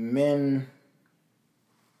 men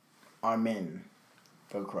are men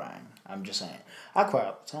for crying. I'm just saying. I cry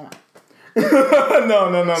all the time.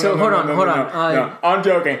 No. So hold on. No, I'm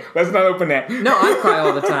joking. Let's not open that. No, I cry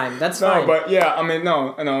all the time. That's fine. No, but yeah, I mean,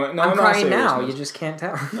 no. I'm crying now. You just can't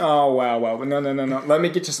tell. Oh, wow. No. Let me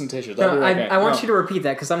get you some tissues. I want you to repeat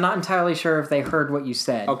that because I'm not entirely sure if they heard what you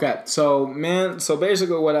said. Okay, so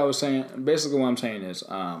basically what I'm saying is,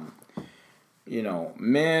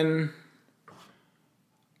 men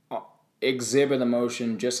exhibit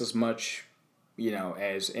emotion just as much,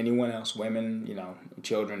 as anyone else, women,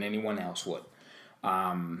 children, anyone else would.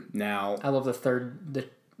 Now, I love the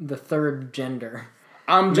third gender.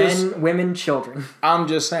 Men, women, children. I'm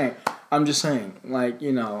just saying, like,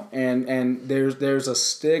 and there's a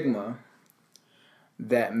stigma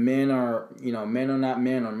that men are not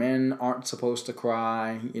men, or men aren't supposed to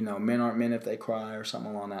cry. Men aren't men if they cry, or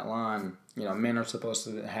something along that line. Men are supposed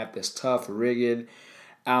to have this tough, rigid,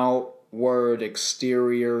 outward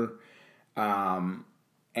exterior,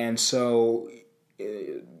 and so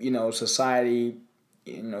society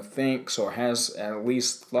thinks, or has at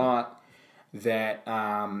least thought, that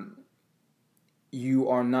you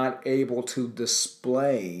are not able to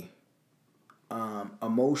display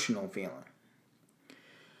emotional feeling.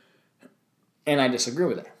 And I disagree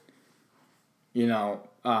with that.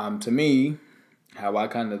 To me, how I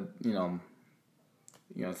kind of,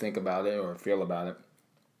 think about it or feel about it,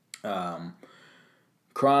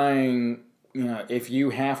 crying, if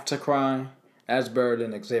you have to cry, that's better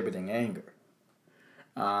than exhibiting anger.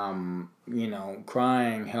 Crying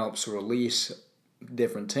helps release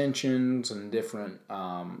different tensions and different,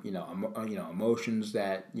 emotions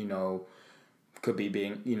that, could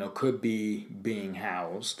be being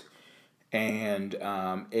housed. And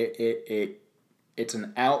it's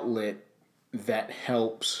an outlet that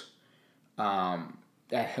helps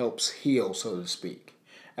heal, so to speak,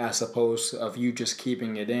 as opposed of you just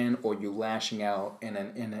keeping it in or you lashing out in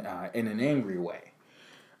an angry way.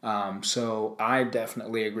 So I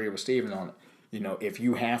definitely agree with Stephen on it. If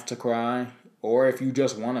you have to cry or if you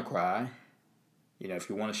just want to cry, if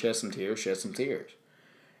you want to shed some tears, shed some tears.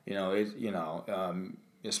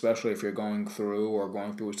 Especially if you're going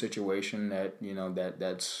through a situation that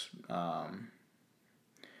that's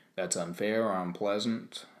unfair or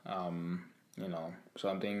unpleasant,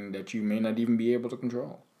 something that you may not even be able to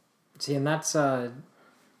control. See, and that's I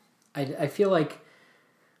feel like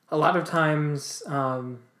a lot of times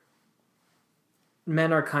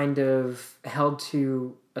men are kind of held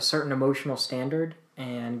to a certain emotional standard,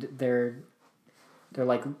 and they're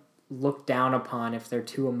like looked down upon if they're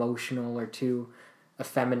too emotional or too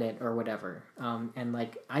effeminate or whatever. And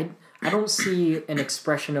like I don't see an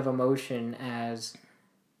expression of emotion as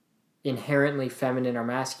inherently feminine or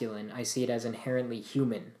masculine. I see it as inherently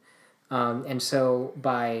human. And so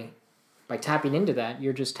by tapping into that,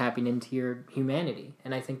 you're just tapping into your humanity,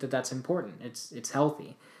 and I think that that's important. It's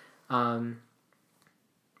healthy.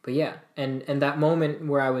 But yeah, and that moment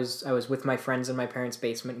where I was with my friends in my parents'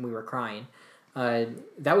 basement and we were crying,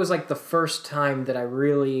 that was like the first time that I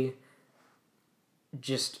really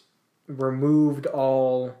just removed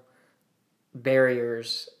all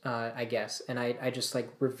barriers, I guess, and I just like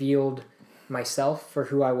revealed myself for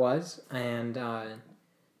who I was, and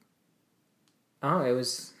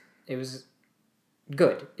it was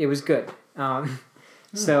good. It was good.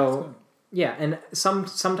 So yeah, and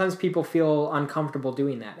sometimes people feel uncomfortable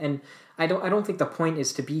doing that, and I don't think the point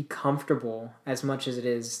is to be comfortable as much as it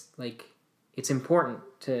is like it's important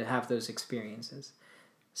to have those experiences.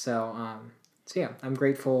 So yeah, I'm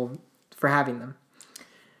grateful for having them.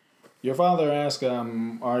 Your father asked, "Are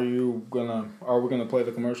we gonna play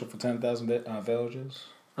the commercial for 10,000 Villages?"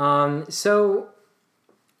 So.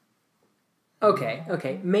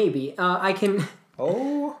 Okay, maybe I can.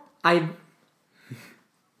 Oh.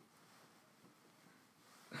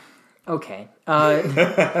 Okay.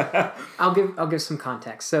 I'll give some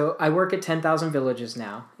context. So I work at 10,000 Villages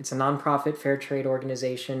now. It's a nonprofit fair trade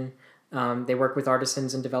organization. They work with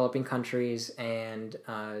artisans in developing countries, and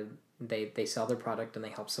they sell their product and they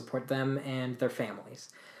help support them and their families.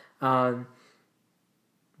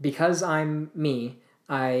 Because I'm me,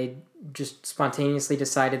 I just spontaneously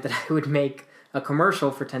decided that I would make a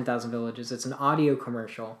commercial for 10,000 Villages. It's an audio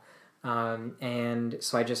commercial. And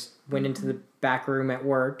so I just went into the back room at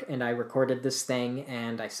work and I recorded this thing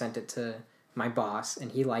and I sent it to my boss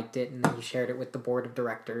and he liked it and then he shared it with the board of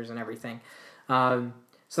directors and everything. So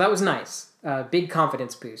that was nice. Big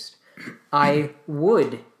confidence boost. I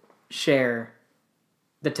would share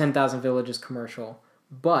the 10,000 Villages commercial,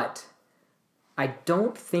 but I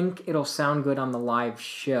don't think it'll sound good on the live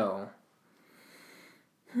show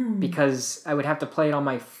because I would have to play it on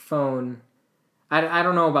my phone. I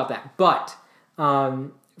don't know about that, but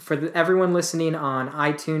for everyone listening on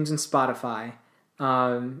iTunes and Spotify,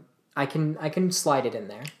 I can slide it in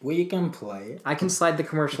there. We can play it. I can slide the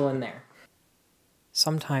commercial in there.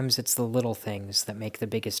 Sometimes it's the little things that make the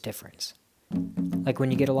biggest difference. Like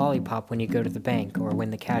when you get a lollipop when you go to the bank, or when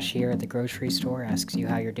the cashier at the grocery store asks you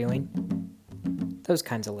how you're doing. Those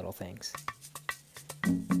kinds of little things.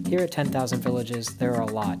 Here at 10,000 Villages, there are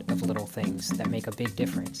a lot of little things that make a big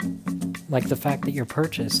difference. Like the fact that your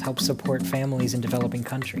purchase helps support families in developing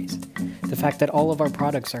countries. The fact that all of our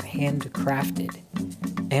products are handcrafted.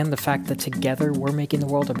 And the fact that together we're making the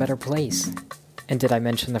world a better place. And did I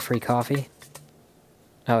mention the free coffee?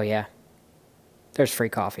 Oh yeah, there's free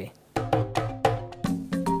coffee.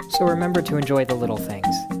 So remember to enjoy the little things.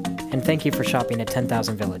 And thank you for shopping at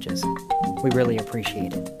 10,000 Villages. We really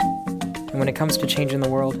appreciate it. And when it comes to changing the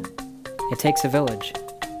world, it takes a village.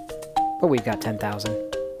 But we've got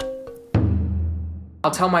 10,000.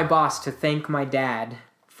 I'll tell my boss to thank my dad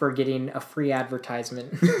for getting a free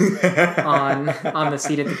advertisement on the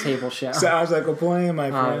Seat at the Table show. Sounds like a plan,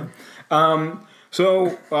 my friend. I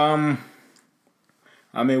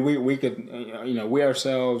mean, we could, we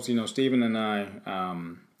ourselves, Stephen and I,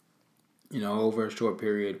 over a short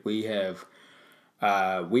period, we have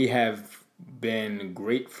been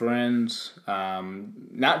great friends,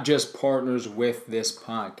 not just partners with this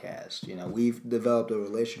podcast. We've developed a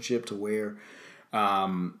relationship to where,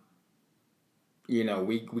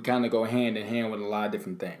 we kind of go hand in hand with a lot of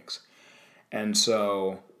different things. And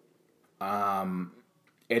so,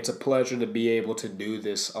 it's a pleasure to be able to do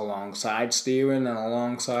this alongside Steven and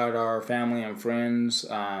alongside our family and friends,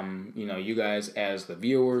 you guys as the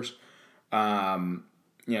viewers.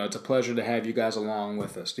 It's a pleasure to have you guys along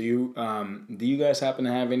with us. Do you guys happen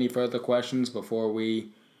to have any further questions before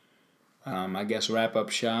we, wrap up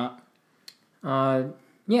shop?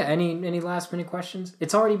 Yeah, any last minute questions?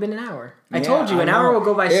 It's already been an hour. I told you, an hour will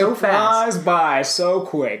go by so fast. It flies by so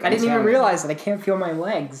quick. I didn't even realize that. I can't feel my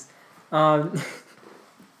legs.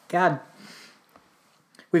 God.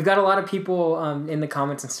 We've got a lot of people in the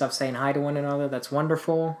comments and stuff saying hi to one another. That's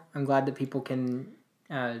wonderful. I'm glad that people can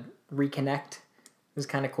reconnect. It's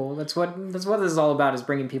kind of cool. That's what this is all about, is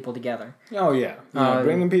bringing people together. Oh, yeah.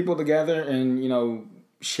 Bringing people together and,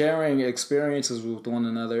 sharing experiences with one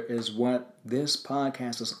another is what this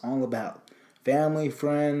podcast is all about. Family,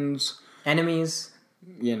 friends. Enemies.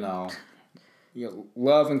 Love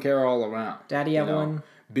and care all around. Daddy Evelyn.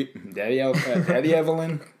 Daddy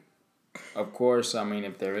Evelyn. Of course, I mean,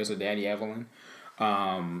 if there is a Daddy Evelyn.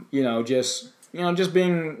 Just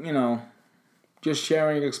being, just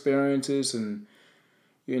sharing experiences and,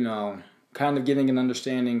 kind of getting an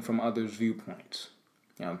understanding from others' viewpoints.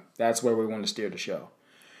 That's where we want to steer the show.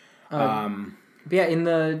 Yeah, in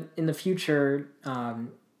the future,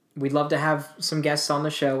 we'd love to have some guests on the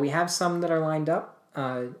show. We have some that are lined up.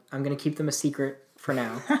 I'm going to keep them a secret for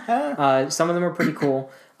now. Some of them are pretty cool.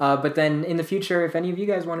 But then in the future, if any of you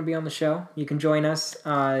guys want to be on the show, you can join us.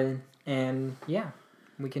 And yeah,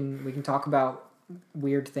 we can talk about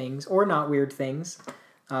weird things or not weird things.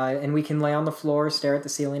 And we can lay on the floor, stare at the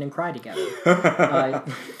ceiling, and cry together.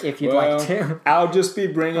 If you'd like to. I'll just be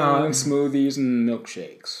bringing in smoothies and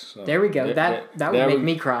milkshakes. So there we go. That would make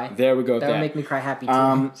me cry. There we go. That would make me cry happy too.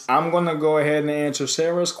 I'm going to go ahead and answer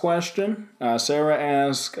Sarah's question. Sarah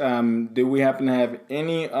asked, do we happen to have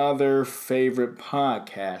any other favorite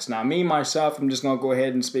podcasts? Now, me, myself, I'm just going to go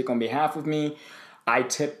ahead and speak on behalf of me. I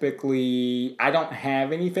don't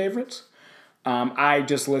have any favorites. I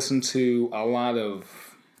just listen to a lot of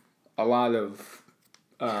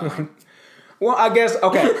well, I guess,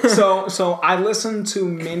 okay, so I listen to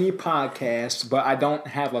many podcasts, but I don't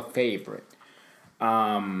have a favorite.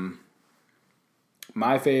 My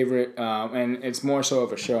favorite, and it's more so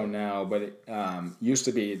of a show now, but it used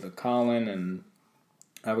to be the Colin, and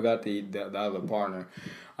I forgot the other partner,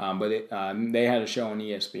 but they had a show on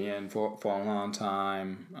ESPN for a long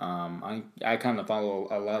time. I kind of follow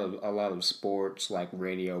a lot of sports, like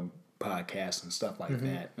radio podcasts and stuff like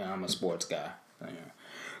that. I'm a sports guy.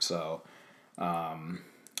 So, but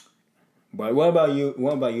what about you?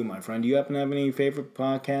 What about you, my friend? Do you happen to have any favorite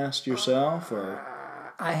podcasts yourself, or?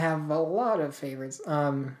 I have a lot of favorites.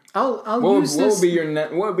 What would be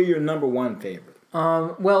your number one favorite?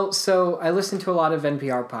 Well, so I listen to a lot of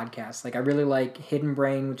NPR podcasts. Like, I really like Hidden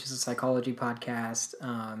Brain, which is a psychology podcast.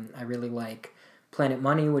 I really like Planet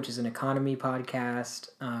Money, which is an economy podcast.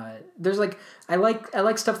 There's I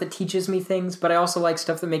like stuff that teaches me things, but I also like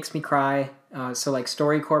stuff that makes me cry. So like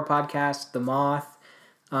StoryCorps podcast, The Moth,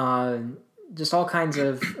 just all kinds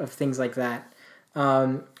of things like that.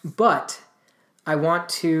 But I want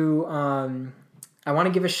to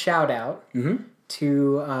give a shout out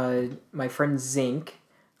to my friend Zinc.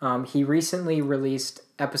 He recently released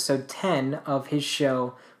episode 10 of his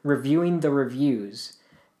show, Reviewing the Reviews,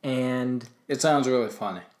 and it sounds really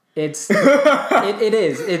funny. It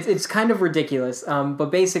is. It's kind of ridiculous.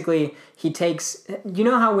 But basically, he takes. You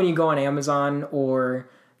know how when you go on Amazon or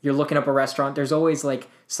you're looking up a restaurant, there's always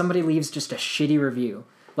somebody leaves just a shitty review.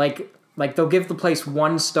 Like they'll give the place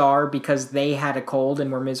 1 star because they had a cold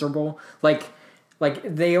and were miserable. Like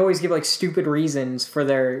they always give stupid reasons for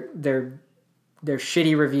their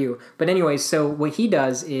shitty review. But anyway, so what he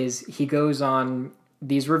does is he goes on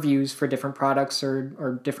these reviews for different products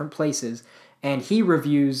or different places, and he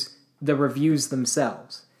reviews the reviews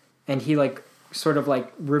themselves. And he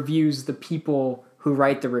reviews the people who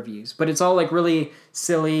write the reviews. But it's all really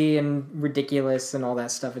silly and ridiculous and all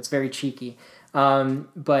that stuff. It's very cheeky.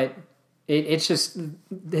 But it's just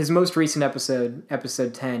his most recent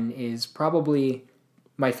episode 10 is probably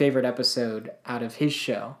my favorite episode out of his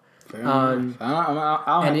show.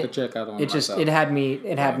 I'll have to check out on it myself. It had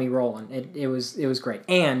me rolling. It was great.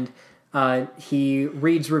 And He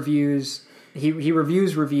reads reviews. He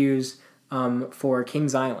reviews reviews for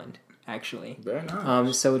Kings Island, actually. Very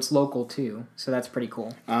nice. So it's local too. So that's pretty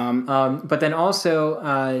cool. But then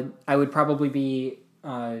also, I would probably be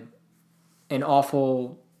an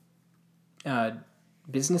awful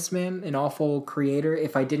businessman, an awful creator,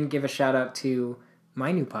 if I didn't give a shout out to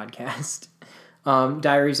my new podcast,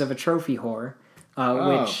 Diaries of a Trophy Whore,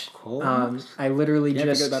 which cool. I literally Can't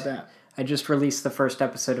forget just about that. I just released the first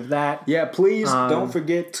episode of that. Yeah, please don't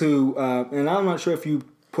forget to. And I'm not sure if you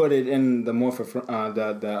put it in the More Than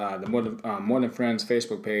Friends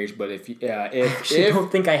Facebook page, but if I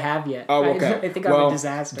don't think I have yet. Oh, okay. I think I'm a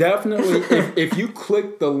disaster. Definitely, if you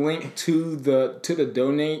click the link to the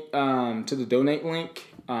donate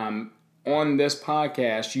link on this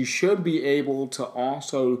podcast, you should be able to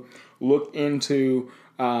also look into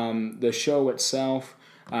the show itself.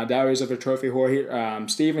 Diaries of a Trophy Whore. Here,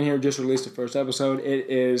 Steven here just released the first episode. It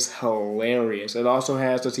is hilarious. It also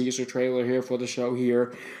has the teaser trailer here for the show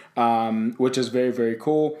here, which is very, very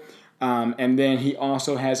cool. And then he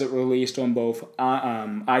also has it released on both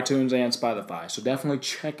iTunes and Spotify. So definitely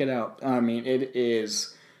check it out. I mean, it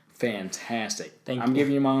is fantastic. I'm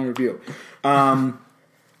giving you my own review.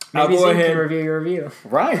 Maybe Zeke can review your review.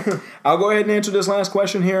 Right. I'll go ahead and answer this last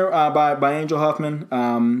question here by Angel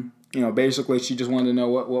Huffman. Basically, she just wanted to know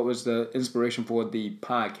what was the inspiration for the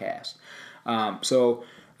podcast. So,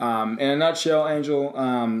 in a nutshell, Angel,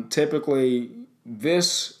 typically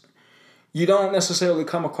you don't necessarily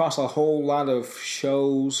come across a whole lot of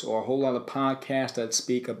shows or a whole lot of podcasts that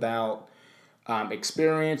speak about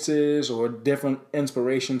experiences or different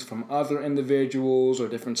inspirations from other individuals or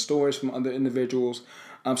different stories from other individuals.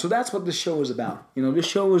 So that's what this show is about. This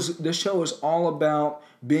show is all about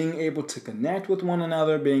being able to connect with one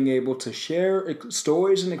another, being able to share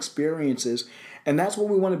stories and experiences, and that's what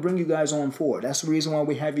we want to bring you guys on for. That's the reason why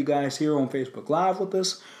we have you guys here on Facebook Live with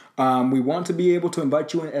us. We want to be able to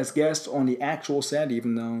invite you in as guests on the actual set,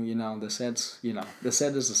 even though the set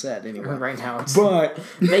is the set anyway. Right now, but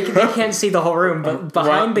they can't see the whole room, but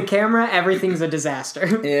behind the camera, everything's a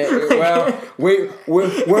disaster. Yeah, well,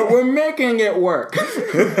 we're making it work.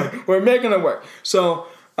 We're making it work. So,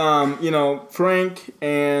 Frank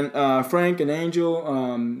and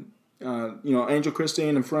Angel, Angel,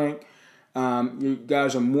 Christine, and Frank, you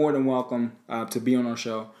guys are more than welcome to be on our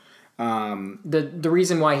show. The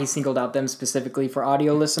reason why he singled out them specifically for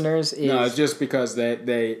audio listeners is it's just because they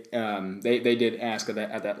did ask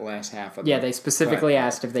at that last half of they specifically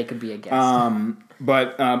asked if they could be a guest.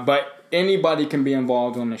 But anybody can be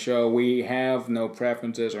involved on the show. We have no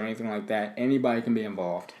preferences or anything like that. Anybody can be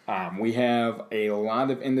involved. We have a lot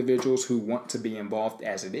of individuals who want to be involved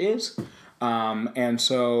as it is. And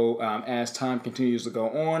so as time continues to go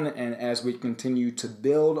on and as we continue to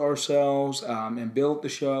build ourselves and build the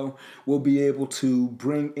show, we'll be able to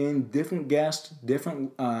bring in different guests,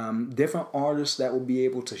 different artists that will be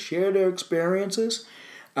able to share their experiences.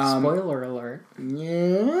 Spoiler alert.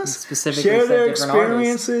 Yes. Specifically share their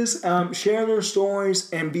experiences, share their stories,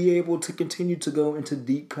 and be able to continue to go into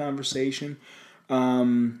deep conversation.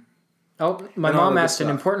 My mom asked an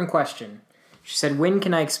important question. She said, "When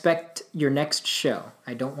can I expect your next show?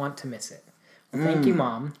 I don't want to miss it." Well, thank you,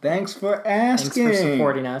 Mom. Thanks for asking. Thanks for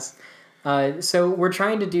supporting us. So we're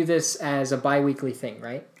trying to do this as a bi-weekly thing,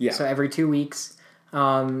 right? Yeah. So every 2 weeks.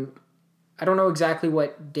 I don't know exactly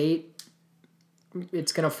what date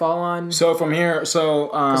it's going to fall on. So from here,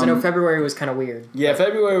 because I know February was kind of weird. Yeah,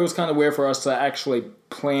 February was kind of weird for us to actually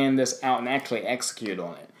plan this out and actually execute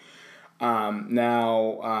on it.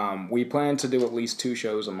 Now, we plan to do at least 2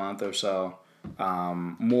 shows a month or so.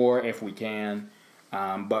 More if we can.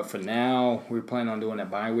 But for now, we plan on doing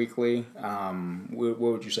it bi-weekly. What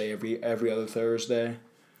would you say, every other Thursday?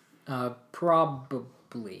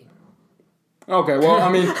 Probably. Okay, well,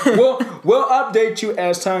 I mean, we'll update you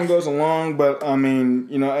as time goes along, but I mean,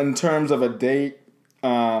 in terms of a date,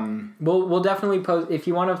 we'll definitely post if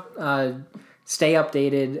you want to stay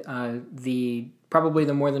updated. Probably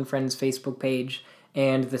the More Than Friends Facebook page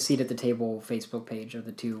and the Seat at the Table Facebook page are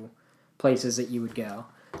the 2 places that you would go.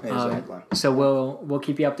 Exactly. So we'll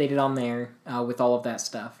keep you updated on there with all of that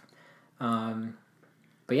stuff.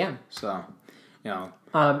 But yeah. So,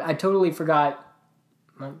 I totally forgot.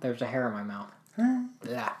 Well, there's a hair in my mouth.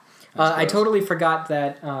 Yeah. I totally forgot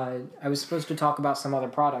that I was supposed to talk about some other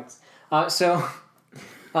products. So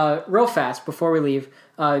real fast before we leave,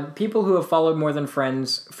 people who have followed More Than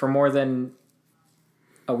Friends for more than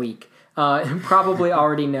a week probably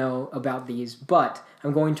already know about these, but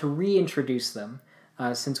I'm going to reintroduce them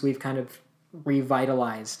since we've kind of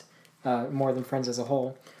revitalized More Than Friends as a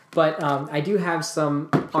whole. But I do have some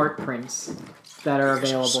art prints that are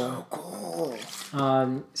available. So cool.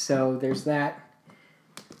 So there's that.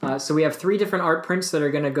 So we have 3 different art prints that are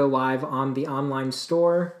going to go live on the online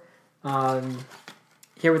store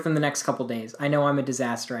here within the next couple days. I know I'm a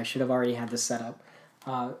disaster. I should have already had this set up.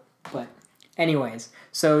 But anyways,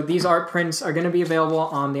 so these art prints are going to be available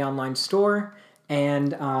on the online store,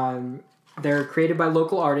 and they're created by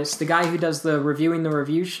local artists. The guy who does the Reviewing the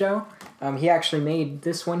Reviews show, he actually made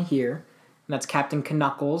this one here. And that's Captain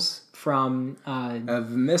Knuckles from...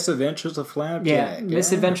 Misadventures of Flapjack. Yeah,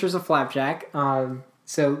 Misadventures of Flapjack.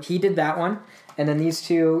 So he did that one. And then these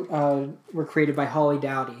 2 were created by Holly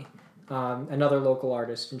Dowdy, another local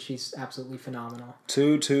artist, and she's absolutely phenomenal.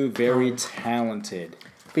 Two very talented.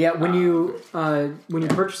 But yeah, when you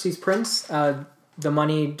purchase these prints, the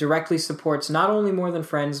money directly supports not only More Than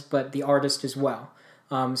Friends, but the artist as well.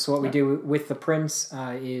 So what we do with the prints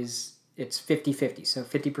is it's 50-50. So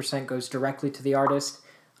 50% goes directly to the artist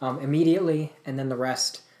immediately, and then the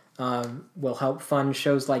rest will help fund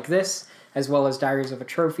shows like this, as well as Diaries of a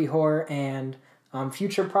Trophy Whore and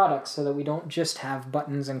future products, so that we don't just have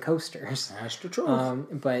buttons and coasters. That's the truth.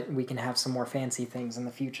 But we can have some more fancy things in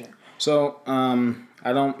the future. So,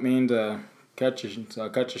 I don't mean to cut you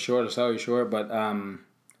short or sell you short, but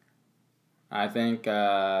I think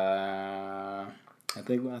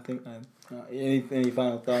any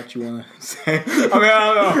final thoughts you want to say? I mean,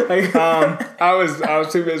 I don't know. I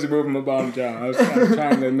was too busy moving my bottom jaw. I was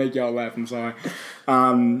trying to make y'all laugh. I'm sorry.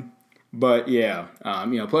 But yeah,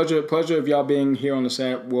 pleasure of y'all being here on the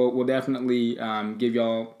set. We'll definitely give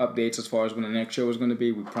y'all updates as far as when the next show is going to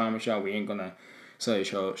be. We promise y'all we ain't gonna sell you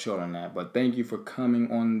short on that. But thank you for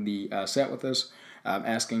coming on the set with us,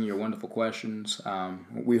 asking your wonderful questions.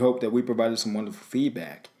 We hope that we provided some wonderful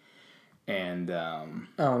feedback. And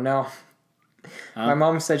oh no, my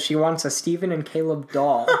mom said she wants a Stephen and Caleb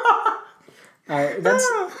doll.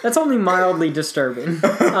 That's only mildly disturbing.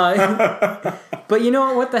 But you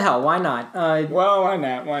know what the hell? Why not? Well, why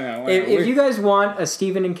not? If you guys want a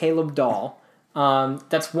Stephen and Caleb doll,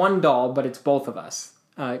 that's one doll, but it's both of us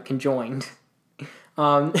conjoined.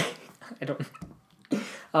 I don't.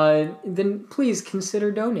 Then please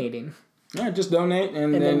consider donating. Yeah, just donate,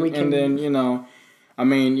 and then you know. I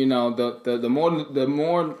mean, you know, the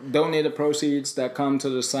more donated proceeds that come to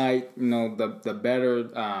the site, you know, the better,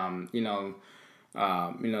 the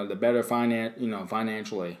better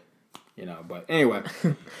financially, you know. But anyway,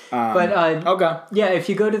 okay, yeah. If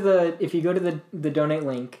you go to the donate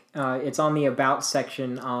link, it's on the About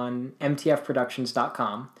section on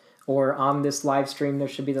mtfproductions.com, or on this live stream there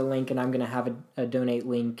should be the link, and I'm going to have a donate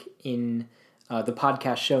link in the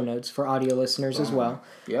podcast show notes for audio listeners as well.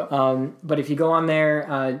 Yeah. But if you go on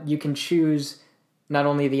there, you can choose not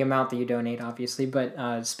only the amount that you donate, obviously,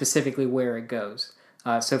 but specifically where it goes.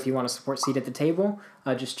 So if you want to support Seat at the Table,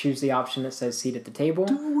 just choose the option that says Seat at the Table.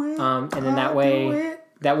 Do it. And then that way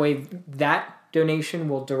that donation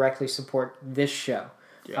will directly support this show.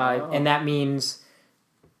 Yeah. And that means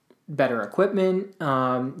better equipment.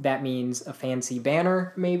 That means a fancy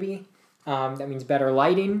banner, maybe. That means better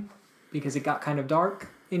lighting, because it got kind of dark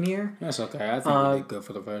in here. That's okay. I think we did good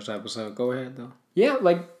for the first episode. Go ahead, though. Yeah,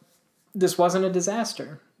 like, this wasn't a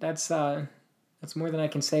disaster. That's more than I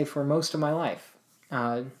can say for most of my life.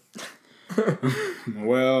 Well,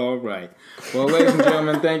 all right. Well, ladies and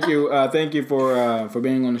gentlemen, thank you for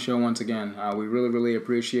being on the show once again. We really, really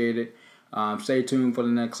appreciate it. Stay tuned for the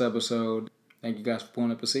next episode. Thank you guys for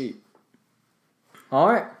pulling up a seat.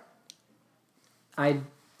 All right. I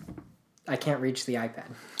can't reach the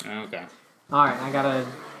iPad. Okay. All right, I gotta...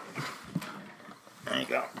 There you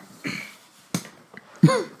go.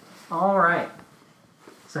 All right.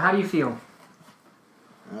 So how do you feel?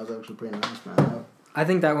 That was actually pretty nice, man. I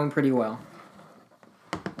think that went pretty well.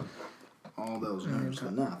 All those nerves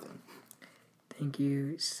for nothing. Thank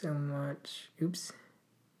you so much. Oops.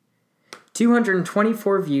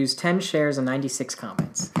 224 views, 10 shares, and 96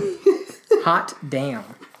 comments. Hot damn.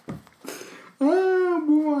 Oh,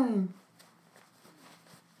 boy.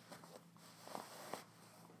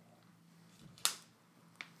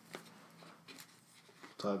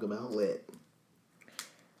 Talk about lit.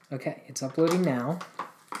 Okay, it's uploading now.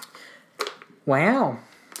 Wow.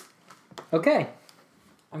 Okay.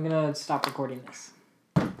 I'm going to stop recording this.